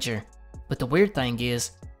or danger. But the weird thing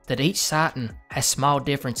is that each sighting has small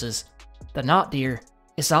differences. The not deer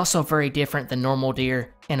is also very different than normal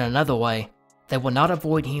deer in another way. They will not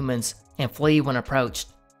avoid humans and flee when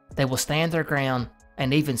approached. They will stand their ground,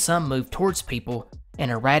 and even some move towards people in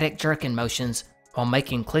erratic jerking motions while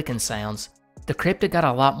making clicking sounds. The cryptid got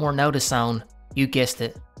a lot more notice on, you guessed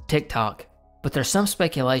it, TikTok, but there's some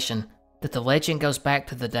speculation that the legend goes back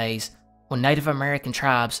to the days when Native American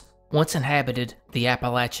tribes once inhabited the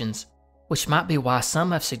Appalachians, which might be why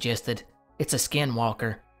some have suggested it's a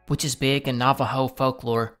skinwalker, which is big in Navajo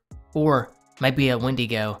folklore, or maybe a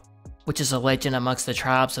Wendigo, which is a legend amongst the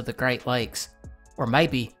tribes of the Great Lakes, or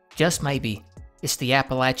maybe, just maybe, it's the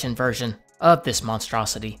Appalachian version of this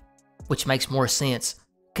monstrosity, which makes more sense,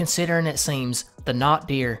 considering it seems the not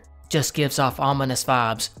deer just gives off ominous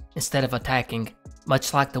vibes instead of attacking,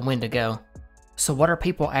 much like the Wendigo. So what are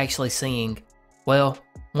people actually seeing? Well,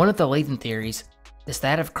 one of the leading theories is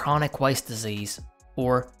that of chronic waste disease,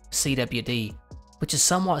 or CWD, which is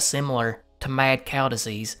somewhat similar to mad cow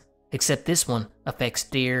disease, except this one affects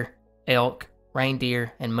deer, elk,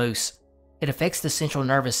 reindeer, and moose. It affects the central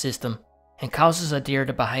nervous system and causes a deer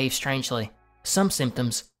to behave strangely. Some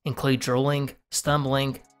symptoms include drooling,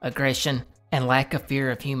 stumbling, aggression, and lack of fear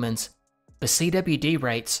of humans, but CWD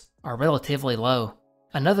rates are relatively low.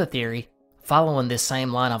 Another theory, following this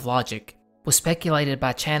same line of logic, was speculated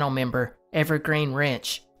by channel member Evergreen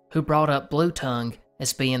Wrench, who brought up blue tongue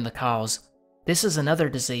as being the cause. This is another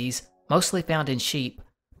disease mostly found in sheep,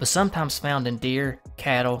 but sometimes found in deer,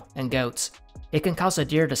 cattle, and goats. It can cause a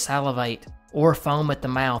deer to salivate or foam at the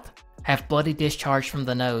mouth, have bloody discharge from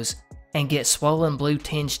the nose, and get swollen blue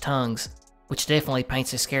tinged tongues, which definitely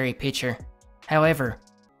paints a scary picture. However,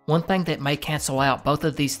 one thing that may cancel out both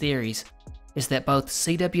of these theories is that both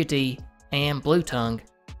CWD and blue tongue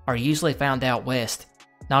are usually found out west,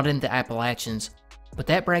 not in the Appalachians. But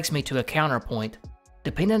that brings me to a counterpoint.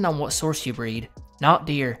 Depending on what source you read, not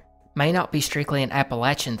deer may not be strictly an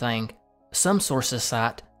Appalachian thing. Some sources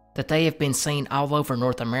cite that they have been seen all over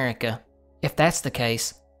North America. If that's the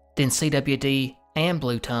case, then CWD and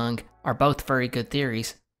blue tongue are both very good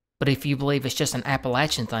theories. but if you believe it's just an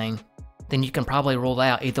Appalachian thing, then you can probably rule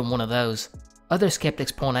out either one of those. Other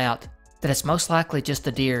skeptics point out that it's most likely just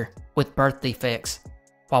a deer with birth defects,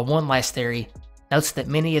 while one last theory notes that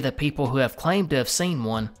many of the people who have claimed to have seen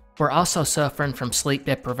one were also suffering from sleep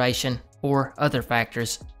deprivation or other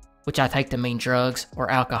factors, which I take to mean drugs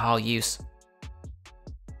or alcohol use.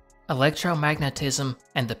 Electromagnetism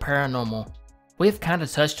and the paranormal. We have kind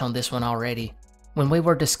of touched on this one already when we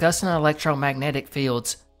were discussing electromagnetic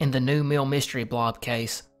fields in the New Mill Mystery Blob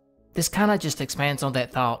case. This kind of just expands on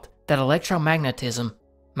that thought that electromagnetism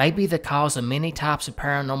may be the cause of many types of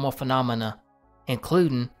paranormal phenomena,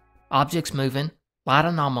 including objects moving, light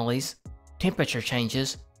anomalies, temperature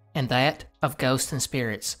changes, and that of ghosts and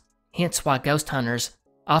spirits. Hence why ghost hunters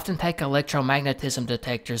often take electromagnetism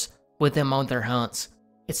detectors with them on their hunts.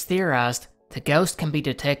 It's theorized that ghosts can be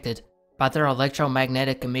detected by their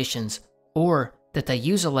electromagnetic emissions, or that they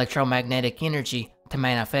use electromagnetic energy to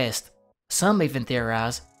manifest. Some even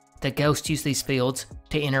theorize that ghosts use these fields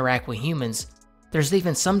to interact with humans. There's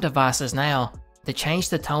even some devices now that change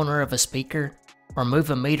the toner of a speaker or move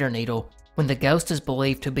a meter needle when the ghost is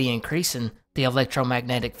believed to be increasing the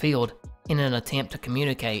electromagnetic field in an attempt to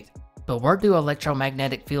communicate. But where do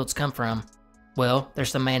electromagnetic fields come from? Well,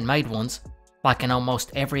 there's the man-made ones, like in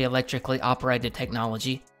almost every electrically operated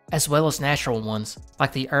technology, as well as natural ones,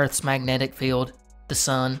 like the Earth's magnetic field, the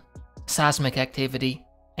sun, seismic activity,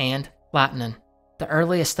 and lightning. The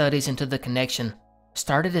earliest studies into the connection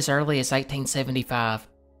started as early as 1875,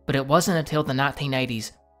 but it wasn't until the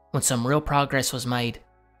 1980s when some real progress was made.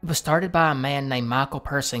 It was started by a man named Michael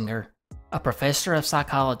Persinger, a professor of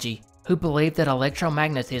psychology who believed that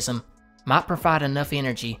electromagnetism might provide enough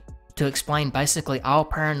energy to explain basically all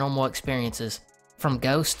paranormal experiences, from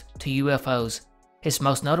ghosts to UFOs. His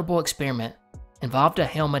most notable experiment involved a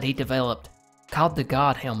helmet he developed called the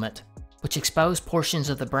God Helmet, which exposed portions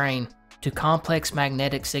of the brain to complex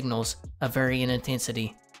magnetic signals of varying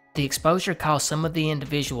intensity. The exposure caused some of the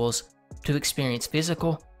individuals to experience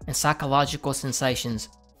physical and psychological sensations,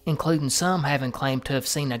 including some having claimed to have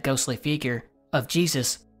seen a ghostly figure of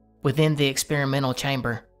Jesus within the experimental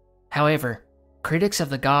chamber. However, critics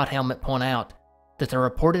of the God Helmet point out that the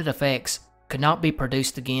reported effects could not be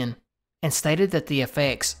produced again, and stated that the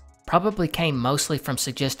effects probably came mostly from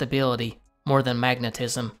suggestibility more than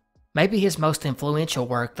magnetism. Maybe his most influential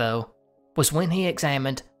work, though, was when he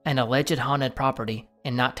examined an alleged haunted property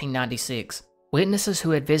in 1996. Witnesses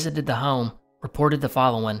who had visited the home reported the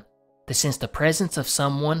following: they sensed the presence of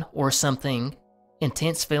someone or something,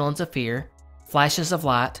 intense feelings of fear, flashes of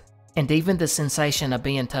light, and even the sensation of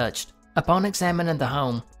being touched. Upon examining the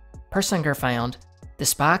home, Persinger found the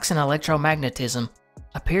spikes in electromagnetism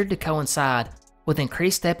appeared to coincide with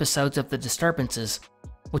increased episodes of the disturbances,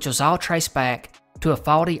 which was all traced back to a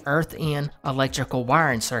faulty earth-in electrical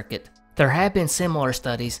wiring circuit. There have been similar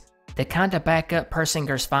studies that kinda back up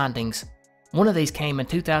Persinger's findings. One of these came in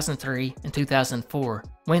 2003 and 2004,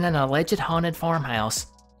 when an alleged haunted farmhouse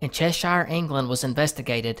in Cheshire, England was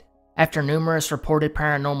investigated after numerous reported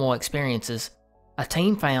paranormal experiences. A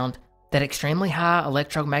team found that extremely high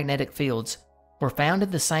electromagnetic fields were found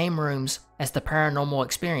in the same rooms as the paranormal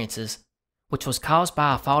experiences, which was caused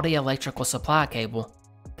by a faulty electrical supply cable.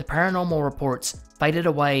 The paranormal reports faded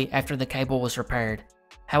away after the cable was repaired.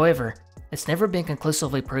 However, it's never been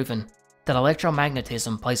conclusively proven that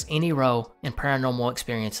electromagnetism plays any role in paranormal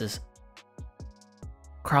experiences.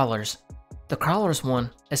 Crawlers. The crawlers one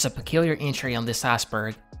is a peculiar entry on this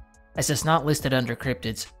iceberg, as it's not listed under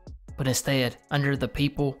cryptids, but instead under the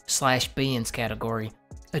people/beings category.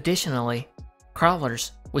 Additionally,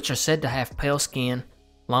 crawlers, which are said to have pale skin,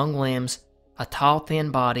 long limbs, a tall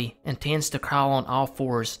thin body, and tends to crawl on all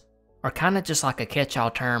fours, are kinda just like a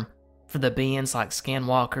catch-all term for the beings like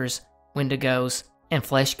skinwalkers, wendigos, and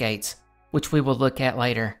fleshgates, which we will look at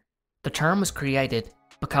later. The term was created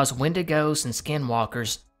because wendigos and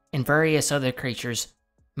skinwalkers and various other creatures,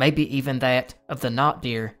 maybe even that of the knot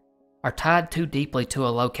deer, are tied too deeply to a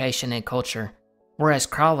location and culture, whereas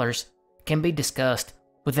crawlers can be discussed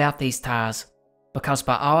without these ties, because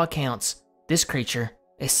by all accounts, this creature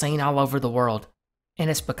is seen all over the world, and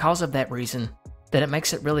it's because of that reason that it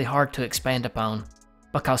makes it really hard to expand upon,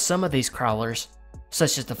 because some of these crawlers,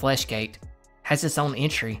 such as the Fleshgate, has its own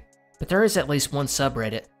entry, but there is at least one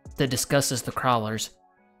subreddit that discusses the crawlers,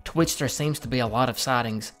 to which there seems to be a lot of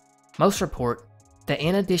sightings. Most report that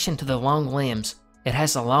in addition to the long limbs, it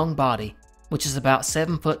has a long body, which is about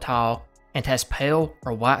 7 foot tall and has pale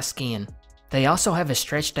or white skin. They also have a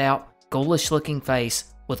stretched out, ghoulish looking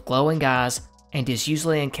face with glowing eyes and is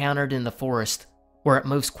usually encountered in the forest, where it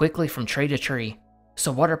moves quickly from tree to tree.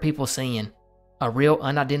 So what are people seeing? A real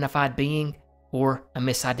unidentified being? or a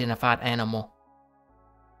misidentified animal.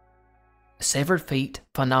 Severed feet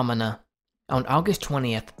phenomena. On August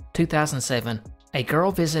 20th, 2007, a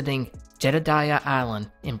girl visiting Jedediah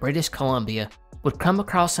Island in British Columbia would come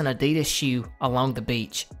across an Adidas shoe along the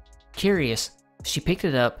beach. Curious, she picked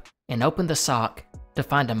it up and opened the sock to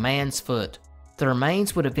find a man's foot. The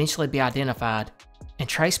remains would eventually be identified and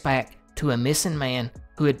traced back to a missing man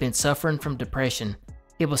who had been suffering from depression.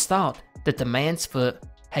 It was thought that the man's foot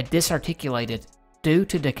had disarticulated due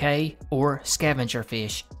to decay or scavenger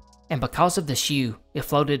fish, and because of the shoe, it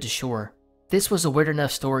floated to shore. This was a weird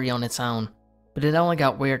enough story on its own, but it only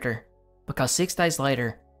got weirder because 6 days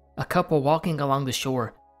later, a couple walking along the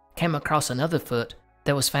shore came across another foot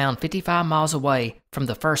that was found 55 miles away from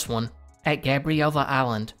the first one at Gabriola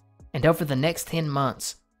Island, and over the next 10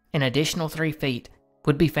 months, an additional 3 feet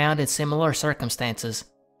would be found in similar circumstances.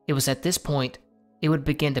 It was at this point it would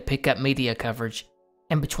begin to pick up media coverage,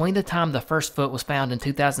 and between the time the first foot was found in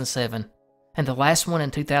 2007 and the last one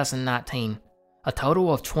in 2019, a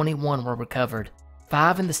total of 21 were recovered,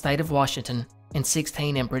 5 in the state of Washington and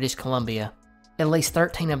 16 in British Columbia. At least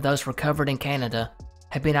 13 of those recovered in Canada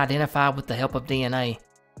have been identified with the help of DNA,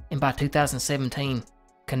 and by 2017,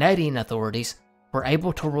 Canadian authorities were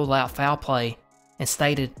able to rule out foul play and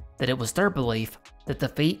stated that it was their belief that the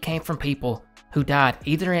feet came from people who died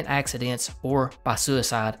either in accidents or by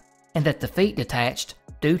suicide, and that the feet detached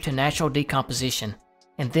due to natural decomposition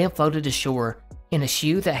and then floated ashore in a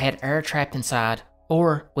shoe that had air trapped inside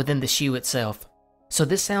or within the shoe itself. So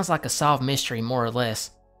this sounds like a solved mystery more or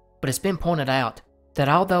less, but it's been pointed out that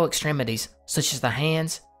although extremities such as the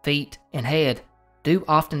hands, feet, and head do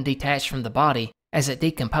often detach from the body as it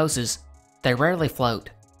decomposes, they rarely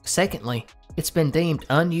float. Secondly, it's been deemed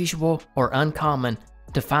unusual or uncommon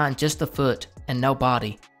to find just a foot and no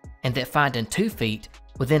body, and that finding 2 feet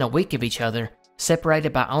within a week of each other,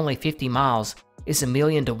 separated by only 50 miles, is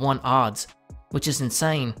 1,000,000 to 1 odds, which is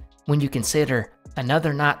insane when you consider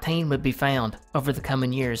another 19 would be found over the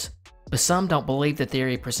coming years. But some don't believe the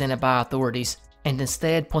theory presented by authorities and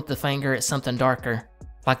instead point the finger at something darker,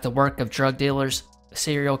 like the work of drug dealers,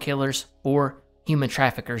 serial killers, or human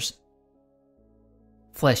traffickers.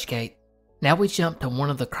 Fleshgate. Now we jump to one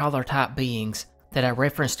of the crawler-type beings that I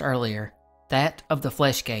referenced earlier, that of the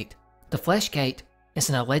Fleshgate. The Fleshgate is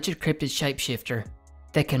an alleged cryptid shapeshifter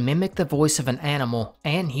that can mimic the voice of an animal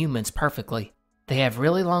and humans perfectly. They have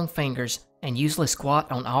really long fingers and usually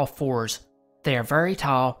squat on all fours. They are very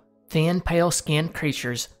tall, thin, pale-skinned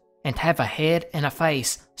creatures and have a head and a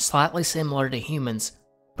face slightly similar to humans,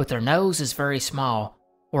 but their nose is very small,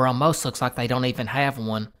 or almost looks like they don't even have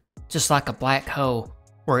one, just like a black hole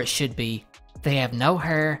where it should be. They have no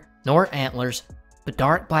hair nor antlers, but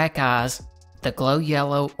dark black eyes that glow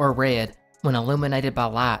yellow or red when illuminated by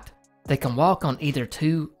light. They can walk on either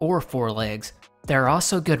 2 or 4 legs. They are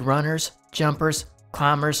also good runners, jumpers,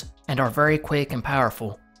 climbers, and are very quick and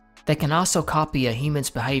powerful. They can also copy a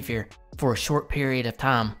human's behavior for a short period of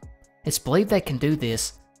time. It's believed they can do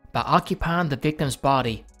this by occupying the victim's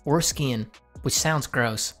body or skin, which sounds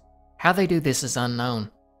gross. How they do this is unknown,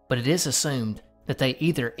 but it is assumed that they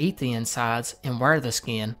either eat the insides and wear the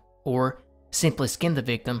skin, or simply skin the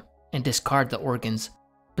victim and discard the organs.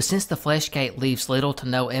 But since the Fleshgate leaves little to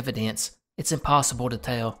no evidence, it's impossible to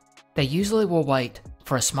tell. They usually will wait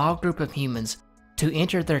for a small group of humans to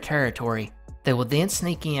enter their territory. They will then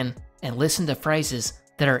sneak in and listen to phrases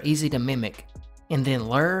that are easy to mimic, and then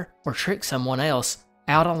lure or trick someone else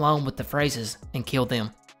out alone with the phrases and kill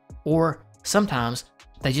them. Or sometimes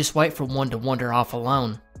they just wait for one to wander off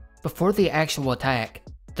alone. Before the actual attack,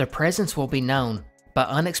 their presence will be known by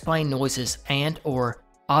unexplained noises and or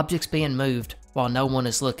objects being moved while no one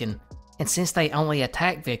is looking. And since they only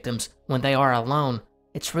attack victims when they are alone,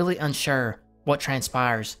 it's really unsure what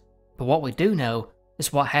transpires. But what we do know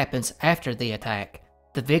is what happens after the attack.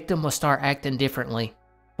 The victim will start acting differently,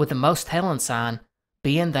 with the most telling sign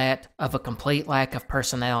being that of a complete lack of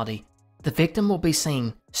personality. The victim will be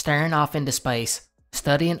seen staring off into space,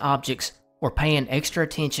 studying objects, or paying extra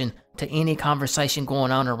attention to any conversation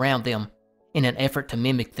going on around them in an effort to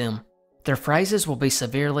mimic them. Their phrases will be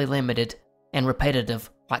severely limited and repetitive,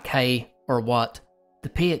 like hey or what. The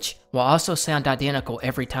pitch will also sound identical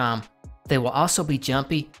every time. They will also be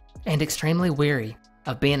jumpy and extremely weary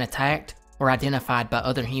of being attacked or identified by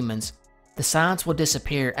other humans. The signs will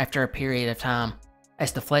disappear after a period of time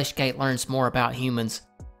as the Fleshgate learns more about humans,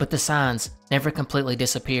 but the signs never completely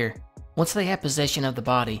disappear. Once they have possession of the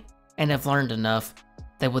body and have learned enough,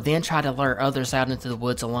 they will then try to lure others out into the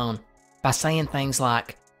woods alone by saying things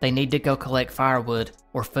like they need to go collect firewood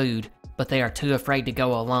or food, but they are too afraid to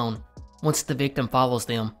go alone. Once the victim follows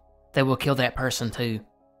them, they will kill that person too.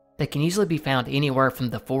 They can usually be found anywhere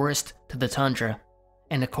from the forest to the tundra,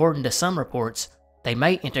 and according to some reports, they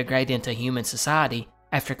may integrate into human society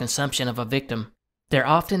after consumption of a victim. They're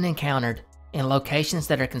often encountered in locations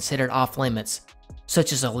that are considered off-limits,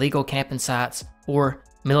 such as illegal camping sites or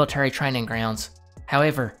military training grounds.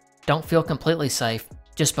 However, don't feel completely safe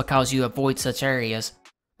just because you avoid such areas,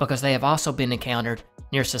 because they have also been encountered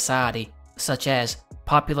near society, such as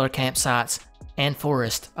popular campsites and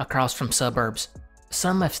forests across from suburbs.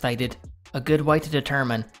 Some have stated a good way to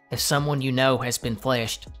determine if someone you know has been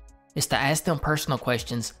fleshed is to ask them personal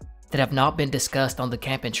questions that have not been discussed on the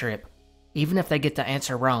camping trip. Even if they get the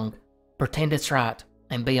answer wrong, pretend it's right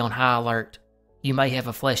and be on high alert. You may have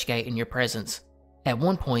a fleshgate in your presence. At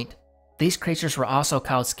one point, these creatures were also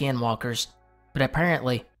called skinwalkers, but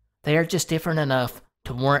apparently they are just different enough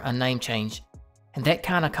to warrant a name change, and that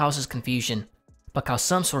kinda causes confusion, because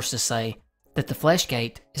some sources say that the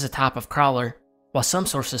fleshgate is a type of crawler, while some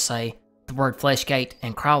sources say the word fleshgate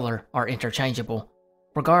and crawler are interchangeable.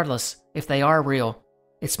 Regardless, if they are real,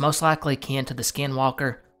 it's most likely akin to the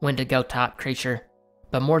skinwalker, wendigo type creature,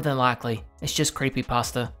 but more than likely, it's just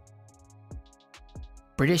creepypasta.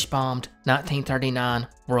 British bombed 1939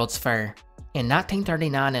 World's Fair. In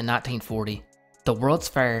 1939 and 1940, the World's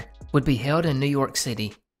Fair would be held in New York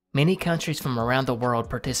City. Many countries from around the world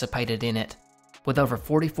participated in it, with over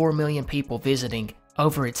 44 million people visiting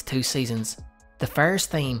over its 2 seasons. The fair's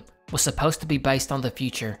theme was supposed to be based on the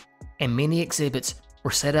future, and many exhibits were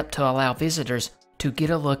set up to allow visitors to get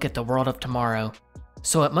a look at the world of tomorrow.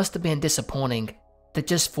 So it must have been disappointing that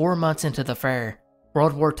just 4 months into the fair,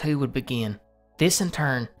 World War II would begin. This in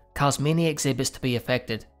turn caused many exhibits to be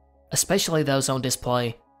affected, especially those on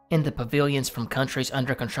display in the pavilions from countries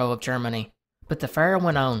under control of Germany. But the fair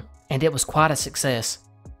went on, and it was quite a success.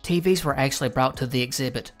 TVs were actually brought to the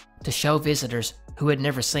exhibit to show visitors who had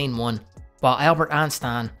never seen one, while Albert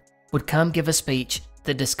Einstein would come give a speech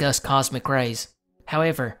that discussed cosmic rays.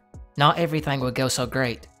 However, not everything would go so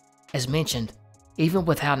great. As mentioned, even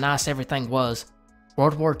with how nice everything was,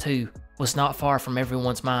 World War II was not far from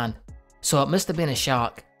everyone's mind. So it must have been a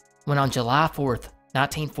shock when on July 4th,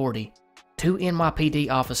 1940, 2 NYPD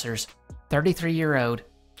officers, 33-year-old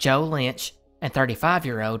Joe Lynch and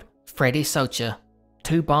 35-year-old Freddie Socha,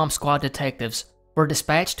 2 bomb squad detectives, were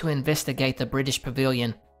dispatched to investigate the British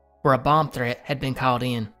pavilion where a bomb threat had been called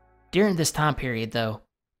in. During this time period though,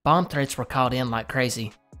 bomb threats were called in like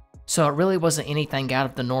crazy, so it really wasn't anything out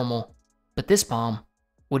of the normal, but this bomb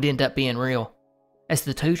would end up being real. As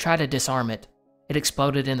the 2 tried to disarm it, it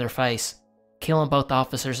exploded in their face, killing both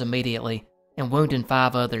officers immediately and wounding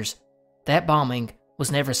 5 others. That bombing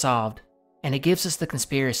was never solved, and it gives us the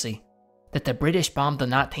conspiracy that the British bombed the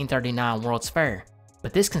 1939 World's Fair.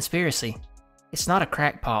 But this conspiracy, it's not a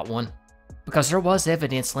crackpot one, because there was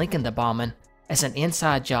evidence linking the bombing as an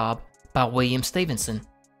inside job by William Stevenson,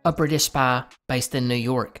 a British spy based in New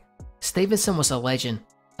York. Stevenson was a legend,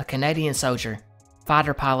 a Canadian soldier,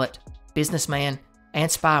 fighter pilot, businessman, and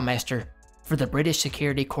spy master for the British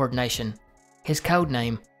Security Coordination. His code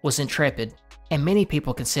name was Intrepid, and many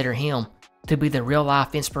people consider him to be the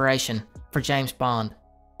real-life inspiration for James Bond.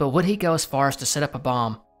 But would he go as far as to set up a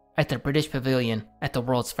bomb at the British Pavilion at the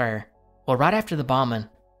World's Fair? Well, right after the bombing,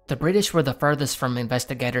 the British were the furthest from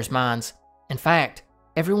investigators' minds. In fact,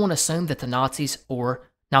 everyone assumed that the Nazis, or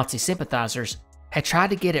Nazi sympathizers, had tried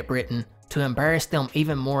to get at Britain to embarrass them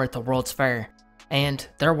even more at the World's Fair. And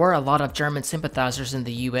there were a lot of German sympathizers in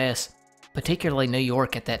the US, particularly New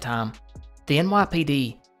York at that time. The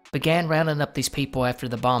NYPD began rounding up these people after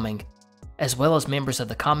the bombing, as well as members of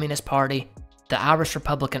the Communist Party, the Irish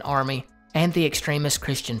Republican Army, and the extremist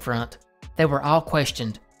Christian Front. They were all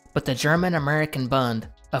questioned, but the German-American band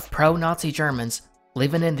of pro-Nazi Germans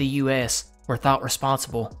living in the US were thought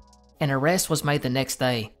responsible. An arrest was made the next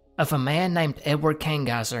day of a man named Edward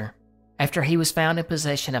Kangeiser after he was found in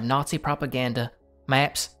possession of Nazi propaganda,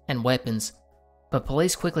 maps, and weapons. But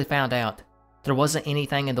police quickly found out there wasn't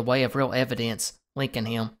anything in the way of real evidence linking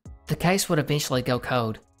him. The case would eventually go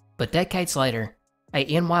cold, but decades later, a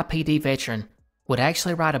NYPD veteran would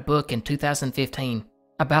actually write a book in 2015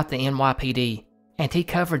 about the NYPD, and he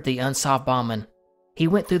covered the unsolved bombing. He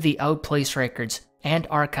went through the old police records and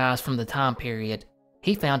archives from the time period.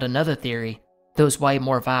 He found another theory that was way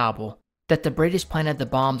more viable, that the British planted the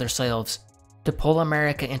bomb themselves to pull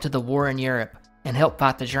America into the war in Europe and help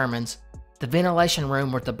fight the Germans. The ventilation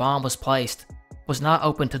room where the bomb was placed was not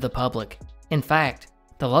open to the public. In fact,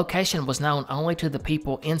 the location was known only to the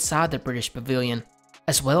people inside the British Pavilion,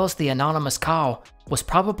 as well as the anonymous call was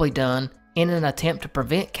probably done in an attempt to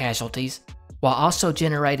prevent casualties, while also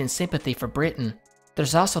generating sympathy for Britain.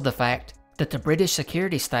 There's also the fact that the British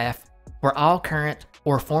security staff were all current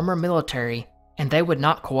or former military, and they would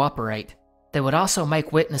not cooperate. They would also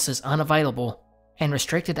make witnesses unavailable and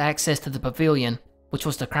restricted access to the pavilion, which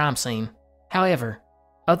was the crime scene. However,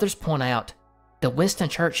 others point out that Winston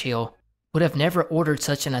Churchill would have never ordered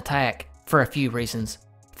such an attack for a few reasons.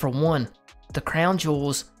 For one, the crown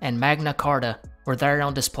jewels and Magna Carta were there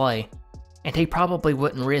on display, and he probably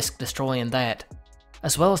wouldn't risk destroying that,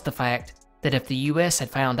 as well as the fact that if the US had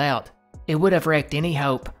found out, it would have wrecked any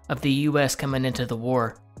hope of the US coming into the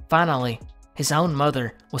war. Finally, his own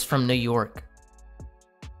mother was from New York.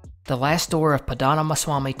 The last door of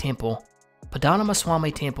Padmanabhaswamy Temple.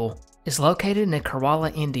 Padmanabhaswamy Temple is located in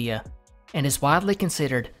Kerala, India, and is widely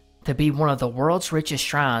considered to be one of the world's richest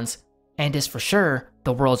shrines, and is for sure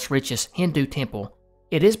the world's richest Hindu temple.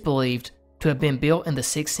 It is believed to have been built in the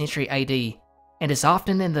 6th century AD, and is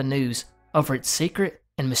often in the news over its secret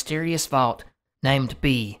and mysterious vault named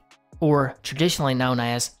B, or traditionally known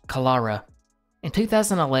as Kalara. In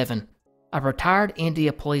 2011, a retired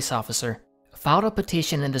India police officer filed a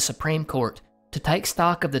petition in the Supreme Court to take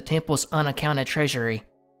stock of the temple's unaccounted treasury.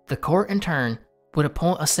 The court in turn would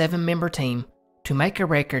appoint a 7-member team to make a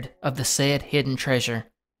record of the said hidden treasure.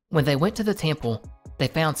 When they went to the temple, they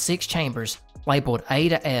found 6 chambers labeled A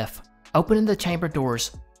to F. Opening the chamber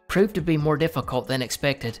doors proved to be more difficult than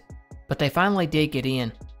expected, but they finally did get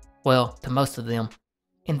in. Well, to most of them.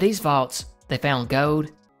 In these vaults, they found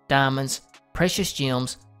gold, diamonds, precious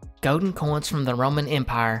gems, golden coins from the Roman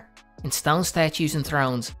Empire, and stone statues and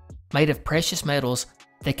thrones made of precious metals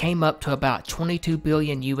that came up to about $22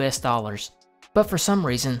 billion US. But for some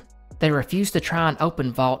reason, they refused to try and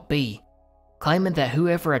open Vault B, claiming that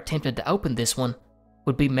whoever attempted to open this one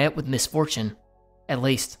would be met with misfortune. At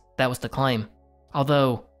least, that was the claim.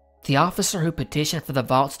 Although, the officer who petitioned for the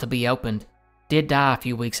vaults to be opened did die a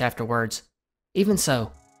few weeks afterwards. Even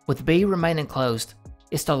so, with B remaining closed,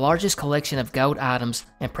 it's the largest collection of gold items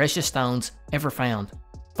and precious stones ever found.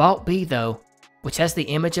 Vault B, though, which has the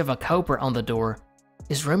image of a cobra on the door,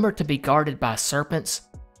 is rumored to be guarded by serpents,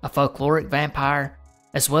 a folkloric vampire,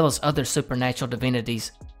 as well as other supernatural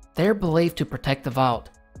divinities. They are believed to protect the vault,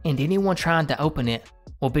 and anyone trying to open it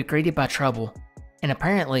will be greeted by trouble. And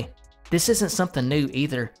apparently, this isn't something new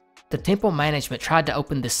either. The temple management tried to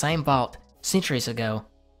open this same vault centuries ago,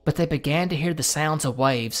 but they began to hear the sounds of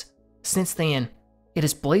waves. Since then, it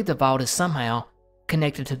is believed the vault is somehow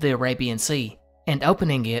connected to the Arabian Sea, and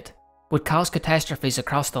opening it would cause catastrophes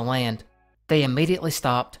across the land. They immediately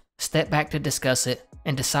stopped, stepped back to discuss it,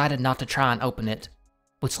 and decided not to try and open it.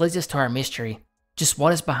 Which leads us to our mystery. Just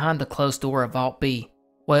what is behind the closed door of Vault B?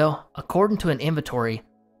 Well, according to an inventory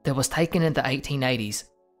that was taken in the 1880s,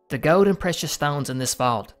 the gold and precious stones in this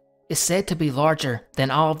vault is said to be larger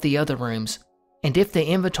than all of the other rooms, and if the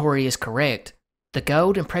inventory is correct, the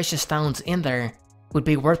gold and precious stones in there would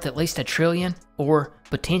be worth at least $1 trillion or,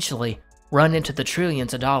 potentially, run into the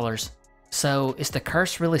trillions of dollars. So, is the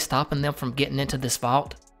curse really stopping them from getting into this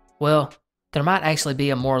vault? Well, there might actually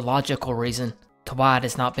be a more logical reason to why it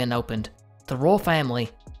has not been opened. The royal family,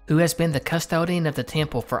 who has been the custodian of the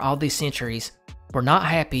temple for all these centuries, were not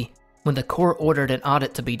happy when the court ordered an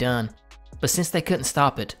audit to be done, but since they couldn't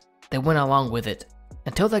stop it, they went along with it,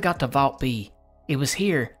 until they got to Vault B. It was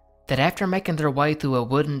here that after making their way through a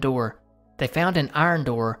wooden door, they found an iron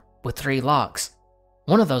door with 3 locks.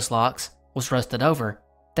 One of those locks was rusted over.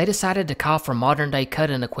 They decided to call for modern day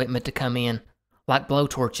cutting equipment to come in, like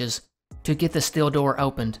blowtorches, to get the steel door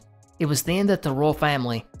opened. It was then that the royal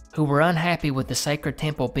family, who were unhappy with the sacred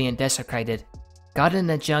temple being desecrated, got an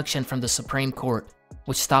injunction from the Supreme Court,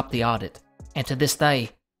 which stopped the audit. And to this day,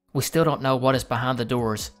 we still don't know what is behind the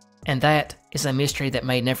doors, and that is a mystery that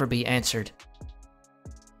may never be answered.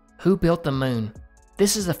 Who built the moon?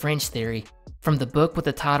 This is a fringe theory from the book with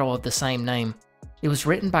the title of the same name. It was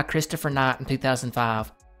written by Christopher Knight in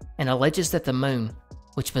 2005 and alleges that the moon,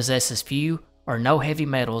 which possesses few or no heavy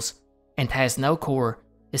metals and has no core,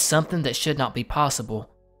 is something that should not be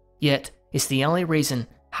possible. Yet, it's the only reason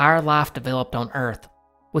higher life developed on Earth,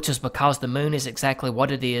 which is because the moon is exactly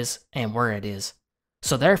what it is and where it is.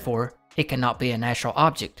 So therefore, it cannot be a natural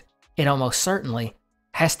object. It almost certainly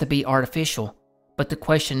has to be artificial. But the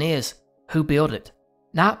question is, who built it?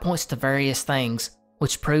 Knight points to various things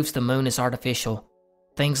which proves the moon is artificial.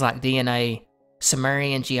 Things like DNA,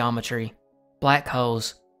 Sumerian geometry, black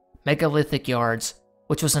holes, megalithic yards,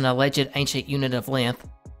 which was an alleged ancient unit of length,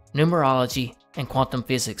 numerology, and quantum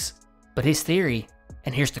physics. But his theory,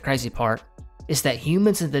 and here's the crazy part, is that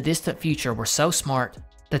humans in the distant future were so smart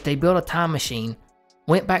that they built a time machine,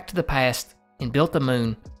 went back to the past, and built the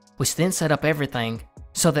moon, which then set up everything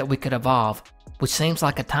so that we could evolve, which seems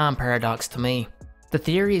like a time paradox to me. The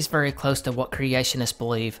theory is very close to what creationists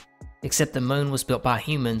believe. except the moon was built by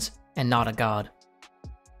humans and not a god.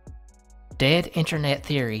 Dead Internet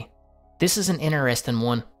Theory. This is an interesting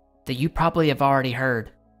one that you probably have already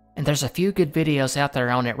heard, and there's a few good videos out there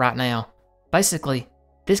on it right now. Basically,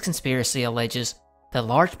 this conspiracy alleges that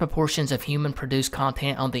large proportions of human-produced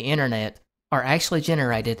content on the internet are actually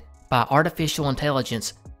generated by artificial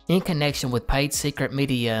intelligence in connection with paid secret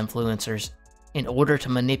media influencers in order to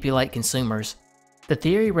manipulate consumers. The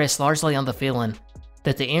theory rests largely on the feeling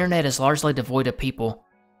that the internet is largely devoid of people,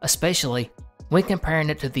 especially when comparing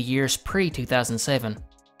it to the years pre-2007.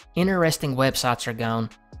 Interesting websites are gone,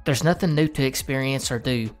 there's nothing new to experience or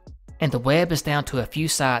do, and the web is down to a few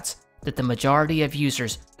sites that the majority of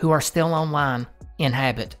users who are still online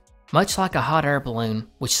inhabit. Much like a hot air balloon,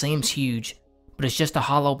 which seems huge, but is just a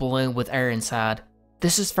hollow balloon with air inside.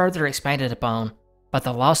 This is further expanded upon by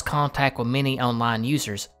the lost contact with many online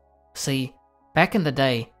users. See, back in the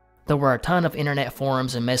day, there were a ton of internet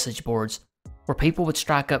forums and message boards where people would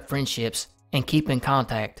strike up friendships and keep in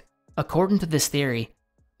contact. According to this theory,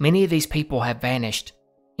 many of these people have vanished.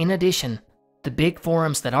 In addition, the big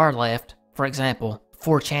forums that are left, for example,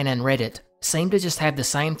 4chan and Reddit, seem to just have the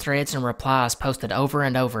same threads and replies posted over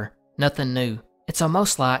and over, nothing new. It's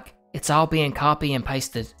almost like it's all being copy and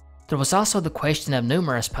pasted. There was also the question of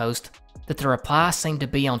numerous posts that the replies seem to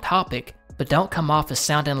be on topic but don't come off as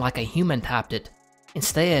sounding like a human typed it.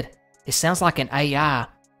 Instead, it sounds like an AI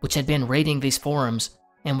which had been reading these forums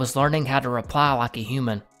and was learning how to reply like a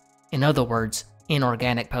human. In other words,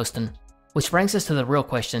 inorganic posting. Which brings us to the real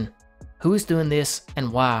question: who is doing this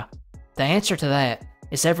and why? The answer to that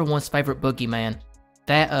is everyone's favorite boogeyman,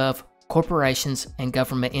 that of corporations and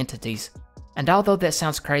government entities. And although that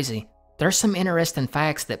sounds crazy, there are some interesting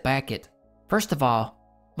facts that back it. First of all,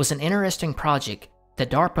 was an interesting project that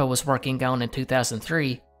DARPA was working on in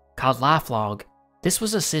 2003 called LifeLog. This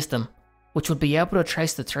was a system which would be able to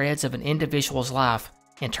trace the threads of an individual's life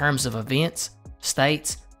in terms of events,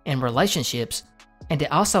 states, and relationships, and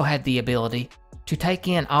it also had the ability to take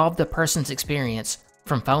in all of the person's experience,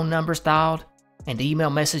 from phone numbers dialed and email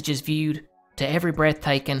messages viewed to every breath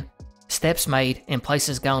taken, steps made, and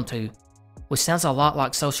places gone to, which sounds a lot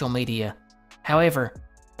like social media. However,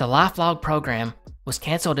 the LifeLog program was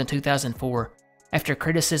cancelled in 2004 after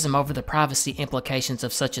criticism over the privacy implications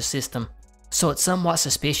of such a system, so it's somewhat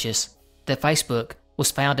suspicious that Facebook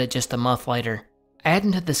was founded just a month later.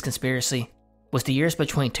 Adding to this conspiracy was the years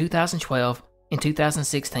between 2012 and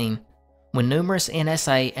 2016, when numerous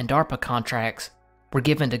NSA and DARPA contracts were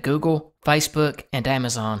given to Google, Facebook, and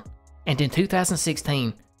Amazon. And in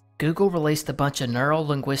 2016, Google released a bunch of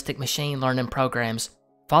neuro-linguistic machine learning programs,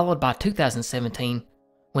 followed by 2017,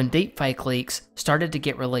 when deepfake leaks started to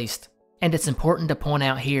get released. And it's important to point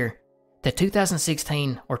out here that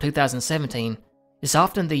 2016 or 2017 is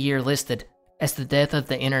often the year listed as the death of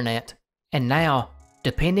the internet. And now,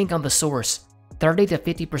 depending on the source, 30 to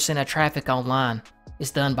 50% of traffic online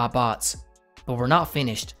is done by bots. But we're not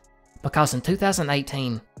finished, because in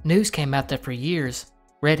 2018, news came out that for years,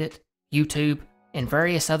 Reddit, YouTube, and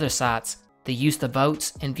various other sites that use the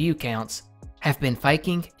votes and view counts have been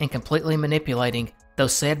faking and completely manipulating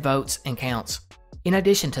those said votes and counts. In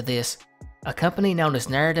addition to this, a company known as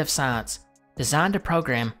Narrative Science designed a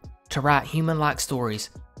program to write human-like stories.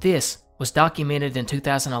 This was documented in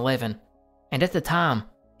 2011, and at the time,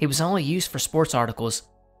 it was only used for sports articles,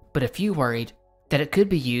 but a few worried that it could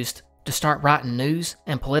be used to start writing news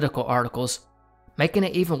and political articles. Making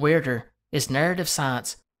it even weirder is Narrative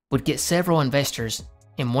Science would get several investors,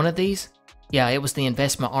 and one of these, yeah, it was the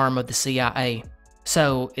investment arm of the CIA.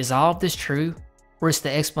 So, is all of this true, or is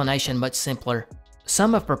the explanation much simpler?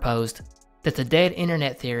 Some have proposed that the dead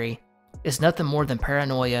internet theory is nothing more than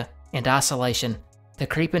paranoia and isolation that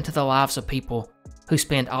creep into the lives of people who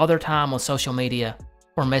spend all their time on social media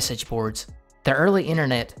or message boards. The early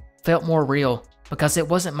internet felt more real because it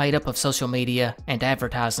wasn't made up of social media and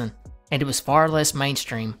advertising, and it was far less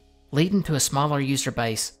mainstream, leading to a smaller user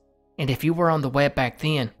base. And if you were on the web back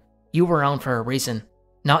then, you were on for a reason,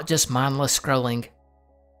 not just mindless scrolling.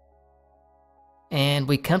 And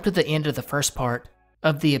we come to the end of the first part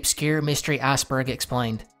of the Obscure Mystery Iceberg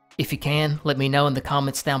Explained. If you can, let me know in the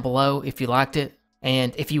comments down below if you liked it,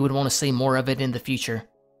 and if you would want to see more of it in the future.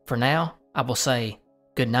 For now, I will say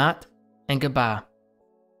good night and goodbye.